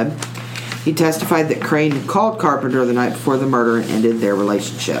 he said. He testified that Crane had called Carpenter the night before the murder and ended their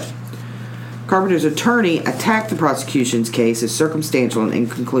relationship. Carpenter's attorney attacked the prosecution's case as circumstantial and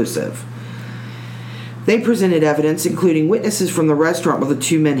inconclusive. They presented evidence, including witnesses from the restaurant where the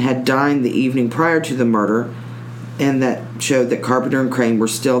two men had dined the evening prior to the murder, and that showed that Carpenter and Crane were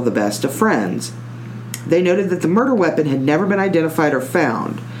still the best of friends. They noted that the murder weapon had never been identified or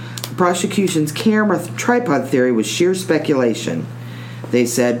found. The prosecution's camera tripod theory was sheer speculation, they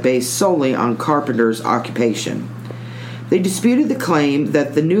said, based solely on Carpenter's occupation. They disputed the claim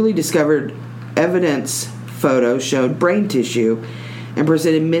that the newly discovered evidence photo showed brain tissue and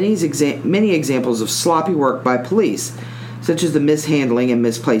presented many examples of sloppy work by police, such as the mishandling and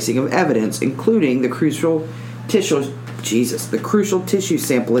misplacing of evidence, including the crucial tissue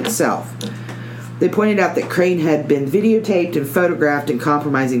sample itself. They pointed out that Crane had been videotaped and photographed in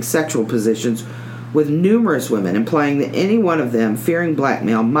compromising sexual positions with numerous women, implying that any one of them, fearing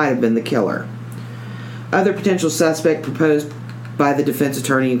blackmail, might have been the killer. Other potential suspects proposed by the defense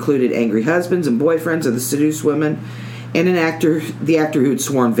attorney included angry husbands and boyfriends of the seduced women, and the actor who had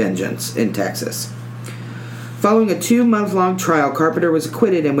sworn vengeance in Texas. Following a 2-month-long trial, Carpenter was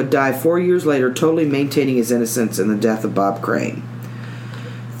acquitted and would die 4 years later, totally maintaining his innocence in the death of Bob Crane.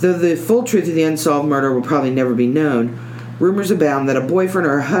 Though the full truth of the unsolved murder will probably never be known, rumors abound that a boyfriend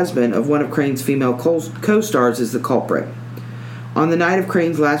or a husband of one of Crane's female co-stars is the culprit. On the night of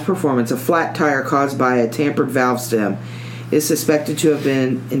Crane's last performance, a flat tire caused by a tampered valve stem is suspected to have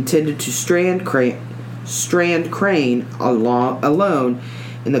been intended to strand Crane alone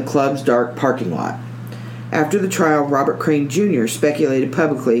in the club's dark parking lot. After the trial, Robert Crane Jr. speculated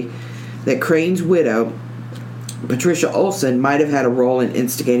publicly that Crane's widow, Patricia Olson, might have had a role in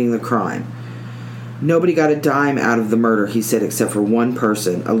instigating the crime. Nobody got a dime out of the murder, he said, except for one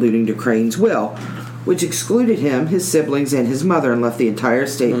person, alluding to Crane's will, which excluded him, his siblings, and his mother, and left the entire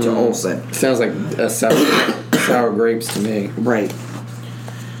estate to Olson. Sounds like sour grapes to me. Right.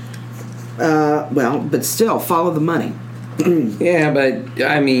 But still, follow the money. Yeah, but,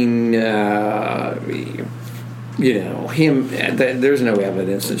 I mean, there's no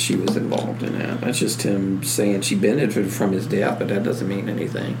evidence that she was involved in that. That's just him saying she benefited from his death, but that doesn't mean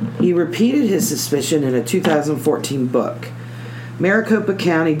anything. He repeated his suspicion in a 2014 book. Maricopa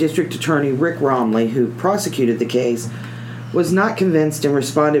County District Attorney Rick Romley, who prosecuted the case, was not convinced and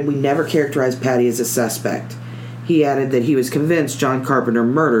responded, "We never characterized Patty as a suspect." He added that he was convinced John Carpenter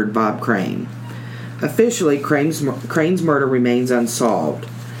murdered Bob Crane. Officially, Crane's murder remains unsolved.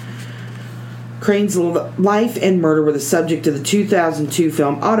 Crane's life and murder were the subject of the 2002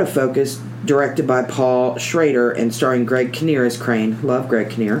 film Autofocus, directed by Paul Schrader and starring Greg Kinnear as Crane. Love Greg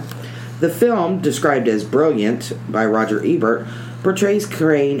Kinnear. The film, described as brilliant by Roger Ebert, portrays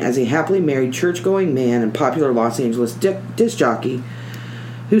Crane as a happily married church-going man and popular Los Angeles disc jockey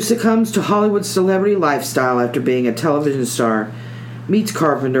who succumbs to Hollywood's celebrity lifestyle after being a television star, meets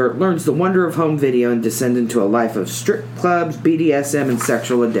Carpenter, learns the wonder of home video, and descends into a life of strip clubs, BDSM, and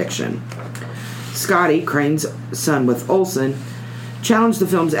sexual addiction. Scotty, Crane's son with Olsen, challenged the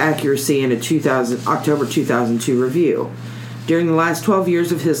film's accuracy in a October 2002 review. During the last 12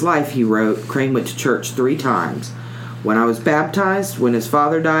 years of his life, he wrote, Crane went to church 3 times. When I was baptized, when his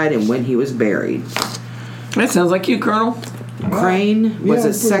father died, and when he was buried. That sounds like you, Colonel. Crane was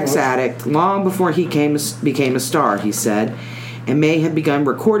a sex addict long before he became a star, he said, and may have begun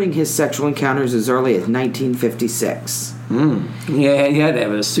recording his sexual encounters as early as 1956. Yeah, you had to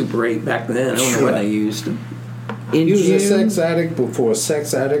have a Super 8 back then. I don't know what they used. He was a sex addict before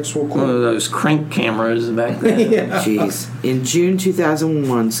sex addicts were cool. One of those crank cameras back then. Yeah. Jeez. In June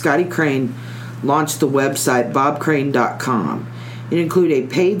 2001, Scotty Crane launched the website bobcrane.com. It included a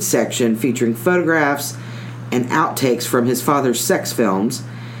paid section featuring photographs and outtakes from his father's sex films,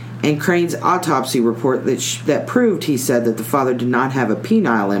 and Crane's autopsy report that proved, he said, that the father did not have a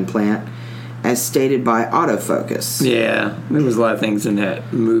penile implant, as stated by Autofocus. Yeah, there was a lot of things in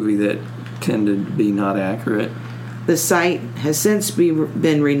that movie that tended to be not accurate. The site has since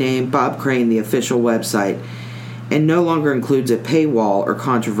been renamed Bob Crane, the official website, and no longer includes a paywall or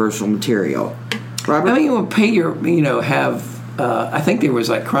controversial material. Robert? I mean, you would pay I think there was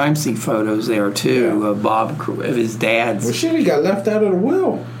like crime scene photos there too of his dad's. Well, shit, he got left out of the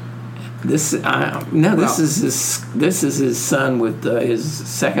will. This is his son with his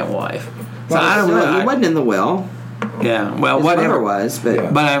second wife. So Well, I don't know. He wasn't in the will. Yeah, well, His whatever mother was, but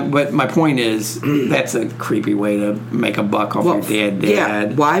Yeah. But my point is, that's a creepy way to make a buck off your dead dad.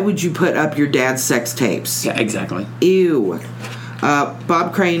 Yeah, why would you put up your dad's sex tapes? Yeah, exactly. Ew.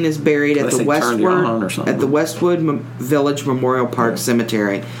 Bob Crane is buried at Unless the they turned you on or something. Westwood Village Memorial Park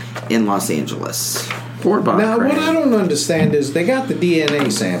Cemetery in Los Angeles. Poor Bob Now, Crane. what I don't understand is they got the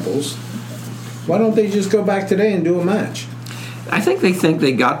DNA samples. Why don't they just go back today and do a match? I think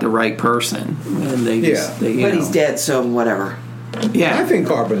they got the right person, and they just Yeah. they, But he's dead, so whatever. Yeah, I think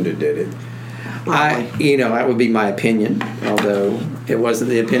Carpenter did it. that would be my opinion, although it wasn't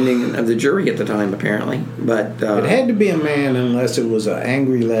the opinion of the jury at the time, apparently. But It had to be a man unless it was an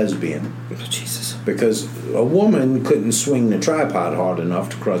angry lesbian. Jesus. Because a woman couldn't swing the tripod hard enough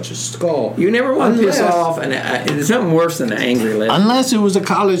to crush his skull. you never want to piss off, and it's something worse than an angry lesbian. Unless it was a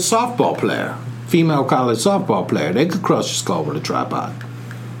college softball player. Female college softball player. They could crush your skull with a tripod.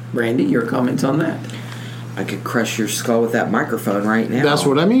 Randy, your comments on that? I could crush your skull with that microphone right now. That's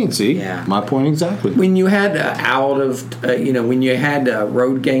what I mean, see? Yeah. My point exactly. When you had when you had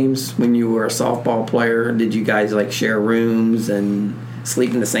road games when you were a softball player, did you guys like share rooms and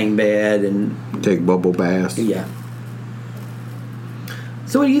sleep in the same bed and Take bubble baths. yeah?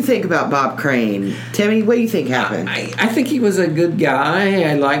 So what do you think about Bob Crane? Timmy, what do you think happened? I think he was a good guy.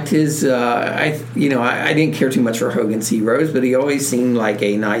 I liked his. I didn't care too much for Hogan's Heroes, but he always seemed like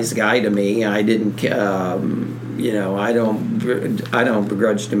a nice guy to me. I didn't. I don't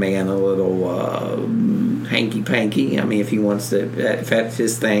begrudge the man a little hanky panky. I mean, if he wants to, if that's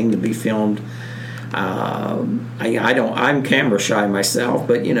his thing to be filmed. I'm camera shy myself,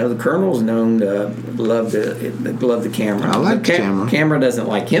 but the Colonel's known to love the camera. I like the camera. Camera doesn't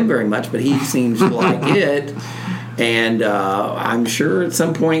like him very much, but he seems to like it. And I'm sure at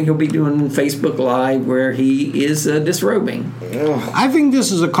some point he'll be doing Facebook Live where he is disrobing. I think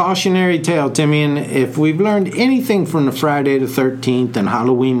this is a cautionary tale, Timmy, and if we've learned anything from the Friday the 13th and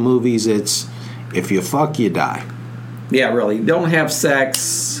Halloween movies, it's if you fuck, you die. Yeah, really. Don't have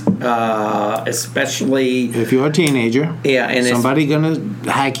sex, especially if you're a teenager. Yeah, and somebody gonna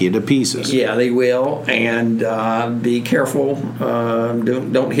hack you to pieces. Yeah, they will, and be careful.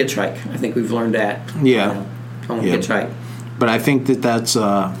 Don't hitchhike. I think we've learned that. Yeah, don't hitchhike. But I think that's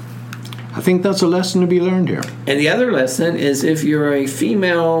a lesson to be learned here. And the other lesson is if you're a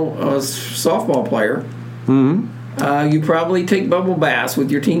female softball player, You probably take bubble baths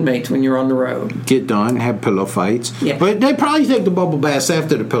with your teammates when you're on the road. Get done, have pillow fights. Yeah. But they probably take the bubble baths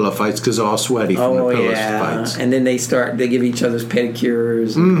after the pillow fights because they're all sweaty from the pillow fights. And then they give each other's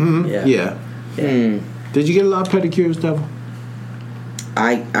pedicures. Yeah. Did you get a lot of pedicures, Devil?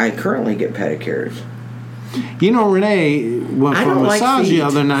 I currently get pedicures. You know, Renee went for a massage the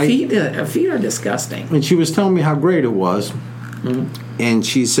other night. Feet are disgusting. And she was telling me how great it was. And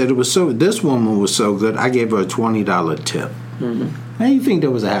she said this woman was so good, I gave her a $20 tip. How do you think there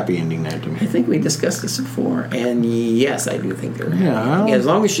was a happy ending there to me? I think we discussed this before. And yes, I do think there was. Yeah. As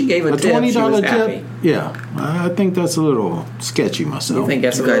long as she gave a tip, $20 she was tip, happy. Yeah. I think that's a little sketchy myself. You think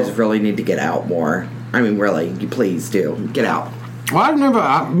that's You guys really need to get out more. I mean, really, you please do. Get out. Well,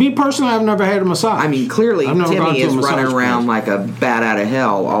 me personally, I've never had a massage. I mean, clearly, I've never gone Timmy to a is running massage around place. like a bat out of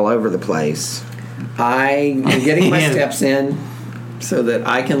hell all over the place. I am getting my steps in so that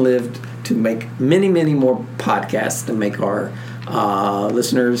I can live to make many, many more podcasts to make our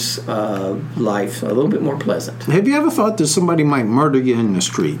listeners' life a little bit more pleasant. Have you ever thought that somebody might murder you in the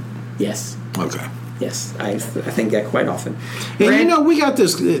street? Yes. Okay. Yes, I think that quite often. And you know, we got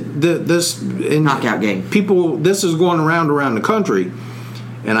this Knockout game. People, this is going around the country,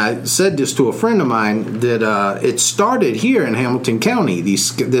 and I said this to a friend of mine that it started here in Hamilton County.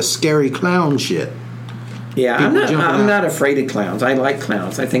 This scary clown shit. Yeah, I'm not afraid of clowns. I like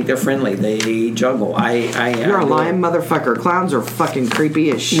clowns. I think they're friendly. They juggle. You're a lying motherfucker. Clowns are fucking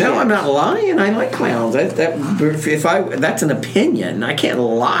creepy as shit. No, I'm not lying. I like clowns. That's an opinion. I can't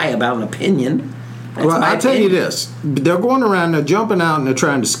lie about an opinion. Well, I'll tell you this: they're going around, they're jumping out, and they're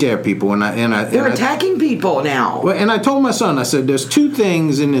trying to scare people. They're attacking people now. Well, and I told my son, I said, "There's two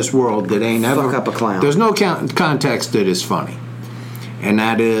things in this world that ain't ever fuck up a clown. There's no context that is funny, and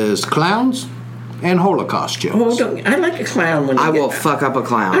that is clowns and Holocaust jokes." Well, I like a clown when I will fuck up a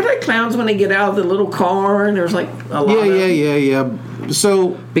clown. I like clowns when they get out of the little car and there's like a lot of Yeah.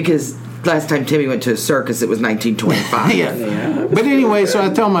 So because last time Timmy went to a circus, it was 1925. Yeah. But anyway, so I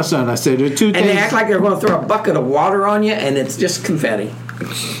tell my son, I said, there are two And things. they act like they're going to throw a bucket of water on you, and it's just confetti.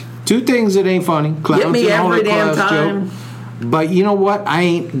 Two things that ain't funny: clowns Get me and every damn Holocaust time. joke. But you know what? I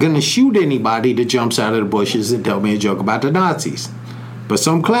ain't gonna shoot anybody that jumps out of the bushes and tell me a joke about the Nazis. But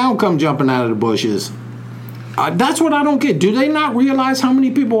some clown come jumping out of the bushes. That's what I don't get. Do they not realize how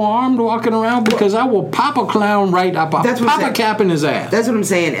many people are armed walking around? Because I will pop a clown right up. Pop a cap in his ass. That's what I'm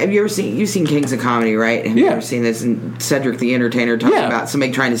saying. Have you ever seen Kings of Comedy, right? Have you ever seen this? And Cedric the Entertainer talking about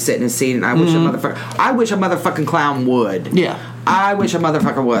somebody trying to sit in a seat, and I wish a motherfucking clown would. Yeah. I wish a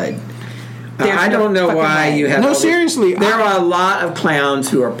motherfucker would. I don't know why you have. No, seriously. There are a lot of clowns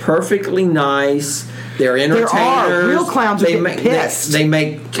who are perfectly nice. They're entertainers. There are. Real clowns they are make, pissed. They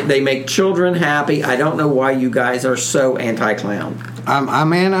make children happy. I don't know why you guys are so anti-clown.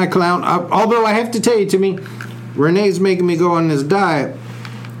 I'm anti-clown. Although I have to tell you, Timmy, Renee's making me go on this diet,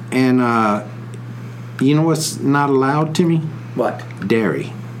 and you know what's not allowed, Timmy? What?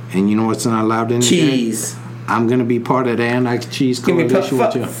 Dairy. And you know what's not allowed in cheese? Dairy? I'm going to be part of the anti-cheese coalition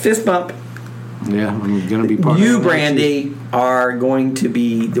with you. Fist bump. Yeah, I'm going to be part of you, that. Brandy, are going to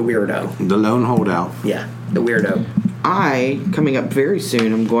be the weirdo. The lone holdout. Yeah, the weirdo. Coming up very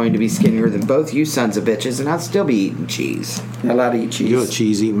soon, I'm going to be skinnier than both you sons of bitches, and I'll still be eating cheese. Not allowed to eat cheese. You're a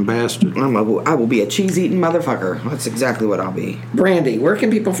cheese-eating bastard. I will be a cheese-eating motherfucker. That's exactly what I'll be. Brandy, where can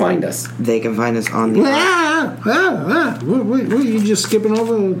people find us? They can find us on the... What, you just skipping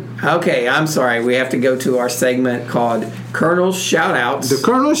over? Okay, I'm sorry. We have to go to our segment called Colonel's Shoutouts. The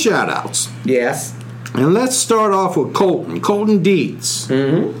Colonel's Shoutouts. Yes. And let's start off with Colton. Colton Dietz.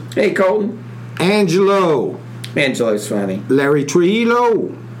 Mm-hmm. Hey, Colton. Angelo's funny. Larry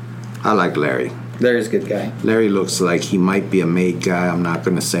Trujillo. I like Larry. Larry's a good guy. Larry looks like he might be a made guy. I'm not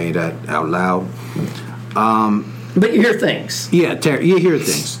going to say that out loud. But you hear things. Yeah, you hear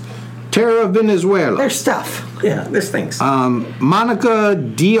things. Terra Venezuela. There's stuff. Yeah, there's things. Monica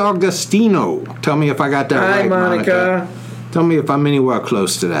D'Agostino. Tell me if I got that right, Monica. Tell me if I'm anywhere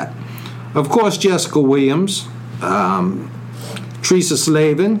close to that. Of course, Jessica Williams. Teresa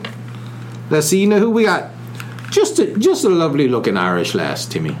Slavin. Let's see, you know who we got? Just a lovely looking Irish lass,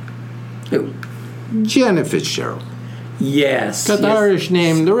 Timmy. Who? Janet Fitzgerald. Yes. Got the Irish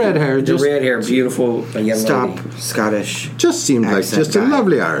name, the red hair. The red hair, beautiful young lady. Scottish. Just seemed like just a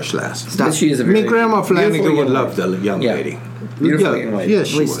lovely Irish lass. Stop. She is a very Grandma Flanagan would love lady. the young lady. Beautiful young lady.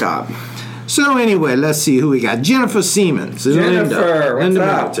 Yes, Please stop. So anyway, let's see who we got. Jennifer Siemens. And Jennifer, Linda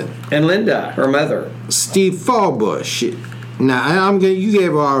what's up? Middleton. And Linda, her mother. Steve Fallbush. Now you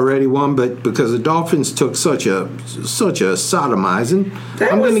gave her already one, but because the Dolphins took such a sodomizing,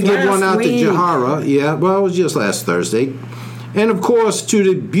 I'm going to give one out to Jahara. Yeah, well, it was just last Thursday, and of course to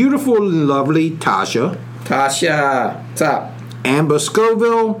the beautiful and lovely Tasha Tasha, what's up? Amber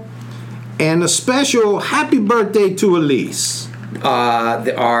Scoville, and a special happy birthday to Elise.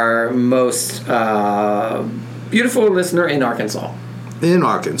 Our most beautiful listener in Arkansas. In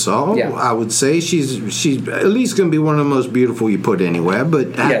Arkansas, Yeah. I would say she's at least going to be one of the most beautiful you put anywhere.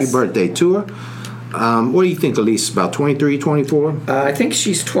 But happy Yes. birthday to her. What do you think, Elise? About 23, 24? I think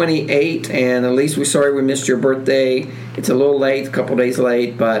she's 28, and Elise, we're sorry we missed your birthday. It's a little late, a couple days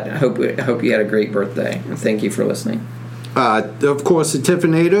late, but I hope you had a great birthday. And thank you for listening. Of course, the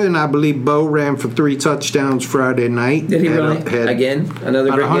Tiffinator, and I believe Bo ran for 3 touchdowns Friday night. Did he really? Again? Another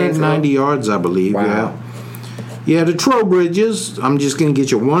about great game for 190 him? yards, I believe. Wow. Yeah, the Trowbridges. I'm just going to get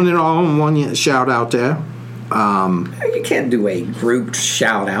you one and all and one shout out there. You can't do a grouped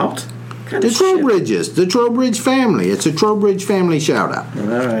shout out. The Trowbridges, the Trowbridge family. It's a Trowbridge family shout out. All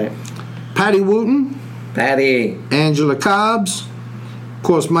right. Patty Wooten, Patty. Angela Cobbs, of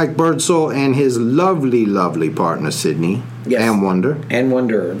course, Mike Birdsall and his lovely, lovely partner, Sydney. Yes. And Wonder. And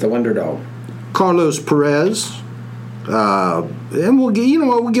Wonder, the Wonder Dog. Carlos Perez. And we'll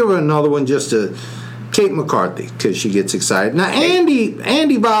give her another one just to Kate McCarthy, because she gets excited. Now,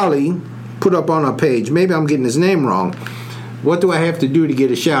 Andy Volley put up on our page, maybe I'm getting his name wrong, what do I have to do to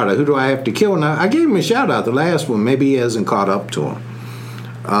get a shout-out? Who do I have to kill? Now, I gave him a shout-out, the last one. Maybe he hasn't caught up to him.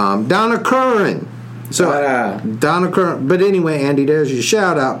 Donna Curran. Donna Curran. But anyway, Andy, there's your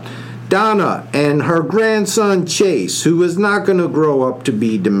shout-out. Donna and her grandson, Chase, who is not going to grow up to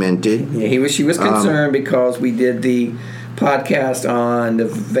be demented. Yeah, she was concerned because we did the podcast on the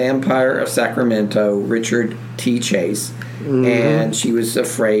Vampire of Sacramento, Richard T. Chase, and she was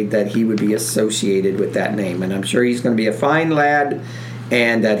afraid that he would be associated with that name. And I'm sure he's going to be a fine lad,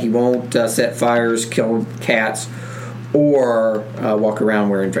 and that he won't set fires, kill cats, or walk around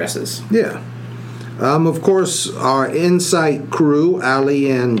wearing dresses. Yeah. Of course, our Insight crew,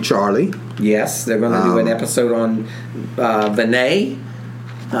 Allie and Charlie. Yes, they're going to do an episode on Vinay,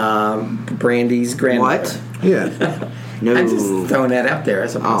 Brandy's grandmother. What? Yeah. No. I'm just throwing that out there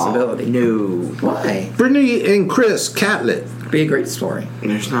as a possibility. No. Why? Brittany and Chris Catlett. Be a great story.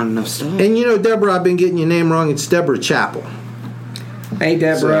 There's not enough stuff. And you know, Deborah, I've been getting your name wrong. It's Deborah Chappell. Hey,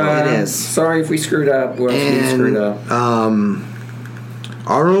 Deborah. So it is. Sorry if we screwed up. Who else we screwed up?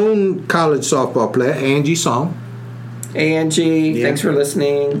 Our own college softball player, Angie Song. Hey, Angie. Yeah. Thanks for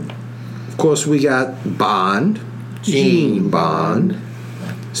listening. Of course, we got Bond. Gene Bond.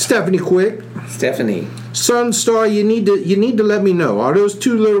 Stephanie Quick. Stephanie. Sunstar, you need to let me know. Are those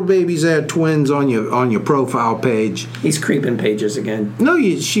 2 little babies that are twins on your profile page? He's creeping pages again. No,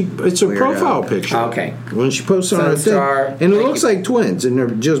 it's a profile picture. Okay. When she posts on her Sunstar, thing, and it looks like twins, and they're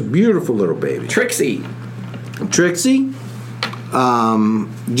just beautiful little babies. Trixie.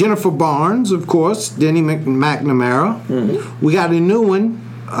 Jennifer Barnes, of course, Denny McNamara. Mm-hmm. We got a new one,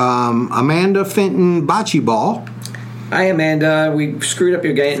 Amanda Fenton Bocce-Ball. Hi, Amanda. We screwed up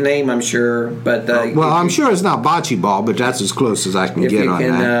your name, I'm sure, but I'm sure it's not Bocce-Ball, but that's as close as I can get on that. If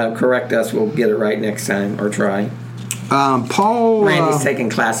you can correct us, we'll get it right next time, or try. Paul. Randy's taking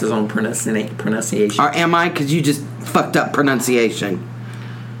classes on pronunciation. Or am I? Because you just fucked up pronunciation.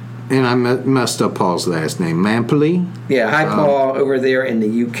 And I messed up Paul's last name. Mampoli. Yeah, hi, Paul, over there in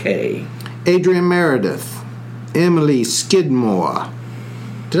the UK. Adrian Meredith. Emily Skidmore.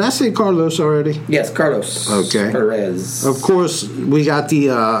 Did I say Carlos already? Yes, Carlos. Okay. Perez. Of course, we got the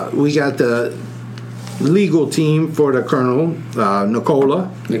legal team for the Colonel, Nicola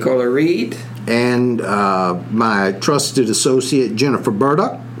Reed. And my trusted associate, Jennifer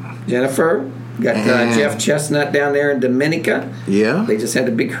Burdock. Jennifer. Got Jeff Chestnut down there in Dominica. Yeah. They just had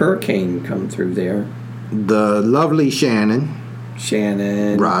a big hurricane come through there. The lovely Shannon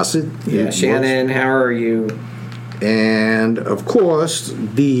Rossett. Yeah, Shannon, how are you? And, of course,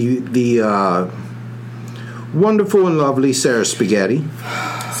 the wonderful and lovely Sarah Spaghetti.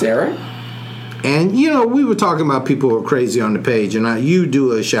 Sarah? And, you know, we were talking about people who are crazy on the page, and you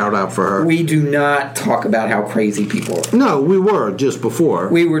do a shout-out for her. We do not talk about how crazy people are. No, we were just before.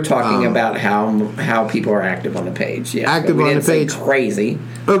 We were talking about how people are active on the page. Yes, active on the page. Crazy.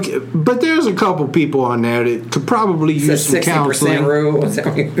 Okay, but there's a couple people on there that could probably use some counseling. 60% rule. What's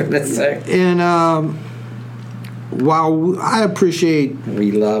that you're going to say? And while I appreciate,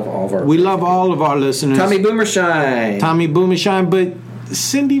 we love all of our listeners. Tommy Boomershine, but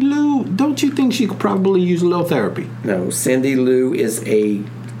Cindy Lou, don't you think she could probably use a little therapy? No, Cindy Lou is she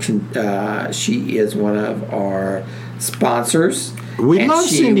is one of our sponsors. We love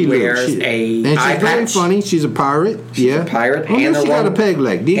Cindy Lou. And she's very funny. She's a pirate. She's a pirate. And she got a peg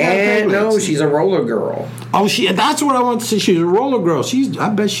leg. Do you got a peg leg? No, she's a roller girl. Oh, that's what I want to say. She's a roller girl. I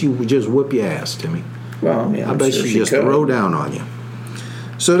bet she would just whip your ass, Timmy. Well, yeah, I bet she just throw down on you.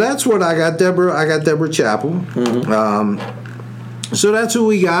 So that's what I got, Deborah. I got Deborah Chappell. So that's who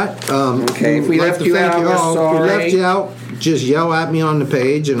we got. Okay, if we left you out, we're sorry. If we left you out, just yell at me on the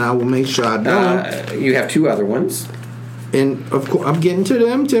page, and I will make sure I don't. You have 2 other ones. And, of course, I'm getting to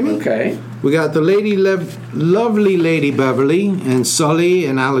them, Timmy. Okay. We got the lovely Lady Beverly, and Sully,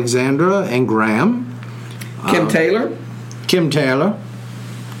 and Alexandra, and Graham. Kim Taylor.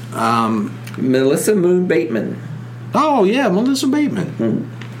 Melissa Moon Bateman. Oh, yeah, Melissa Bateman.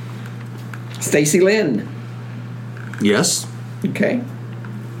 Stacy Lynn. Yes. Okay.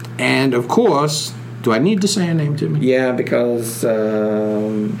 And, of course, do I need to say her name, Timmy? Yeah, because,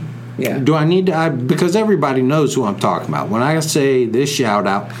 yeah. Do I need to? Because everybody knows who I'm talking about. When I say this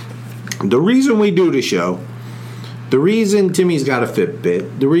shout-out, the reason we do the show, the reason Timmy's got a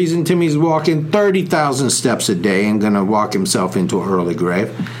Fitbit, the reason Timmy's walking 30,000 steps a day and going to walk himself into an early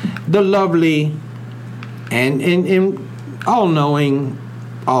grave, the lovely and all-knowing,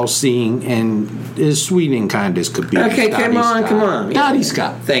 all-seeing, and as sweet and kind as could be. Okay, come on. Dottie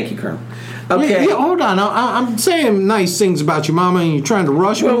Scott. Thank you, Colonel. Okay. Yeah, hold on. I'm saying nice things about your mama, and you're trying to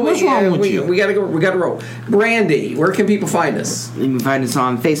rush me. What's wrong with you? We gotta go. We gotta roll. Brandy, where can people find us? You can find us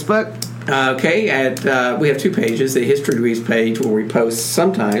on Facebook. Okay, we have 2 pages. The History Dweebs page, where we post.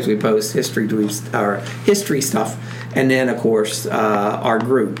 Sometimes we post History Dweebs, our history stuff, and then of course our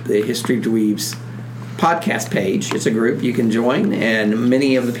group, the History Dweebs podcast page. It's a group you can join, and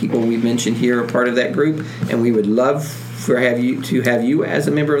many of the people we've mentioned here are part of that group, and we would love to have you as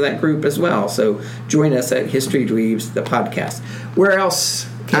a member of that group as well. So join us at History Dweebs, the podcast. Where else?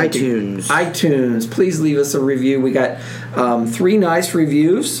 iTunes. Please leave us a review. We got 3 nice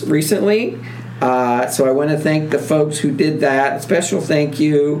reviews recently, so I want to thank the folks who did that. Special thank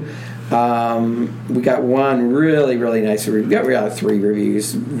you. We got 1 really, really nice review. We got 3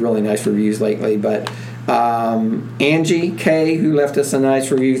 reviews, really nice reviews lately, but Angie K, who left us a nice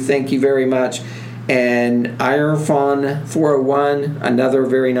review, thank you very much. And Ironfon 401, another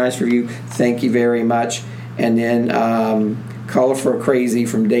very nice review, thank you very much. And then Caller for Crazy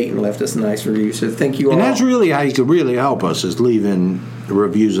from Dayton left us a nice review, so thank you all. And that's really how you could really help us, is leaving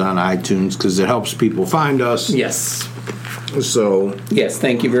reviews on iTunes, because it helps people find us. Yes. So yes,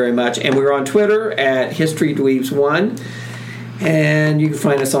 thank you very much. And we're on Twitter at HistoryDweebs1, and you can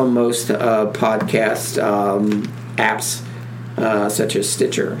find us on most podcast apps such as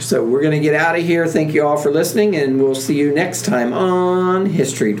Stitcher. So we're going to get out of here. Thank you all for listening, and we'll see you next time on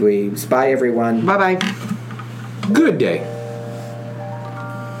History Dweebs. Bye, everyone. Bye-bye. Good day.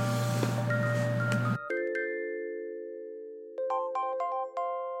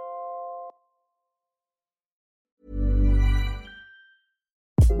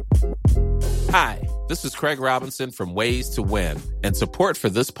 Hi, this is Craig Robinson from Ways to Win, and support for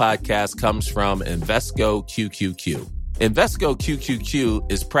this podcast comes from Invesco QQQ. Invesco QQQ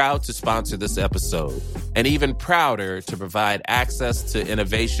is proud to sponsor this episode, and even prouder to provide access to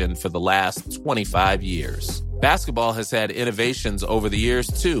innovation for the last 25 years. Basketball has had innovations over the years,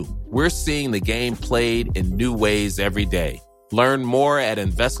 too. We're seeing the game played in new ways every day. Learn more at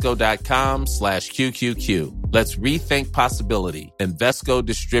Invesco.com/QQQ. Let's rethink possibility. Invesco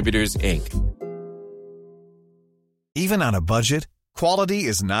Distributors, Inc. Even on a budget, quality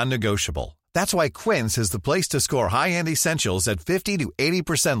is non-negotiable. That's why Quince is the place to score high-end essentials at 50 to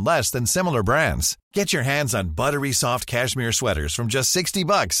 80% less than similar brands. Get your hands on buttery soft cashmere sweaters from just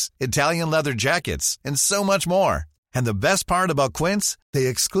 $60, Italian leather jackets, and so much more. And the best part about Quince, they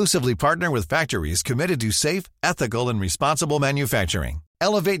exclusively partner with factories committed to safe, ethical, and responsible manufacturing.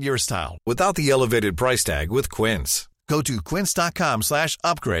 Elevate your style without the elevated price tag with Quince. Go to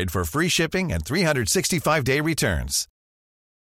quince.com/upgrade for free shipping and 365-day returns.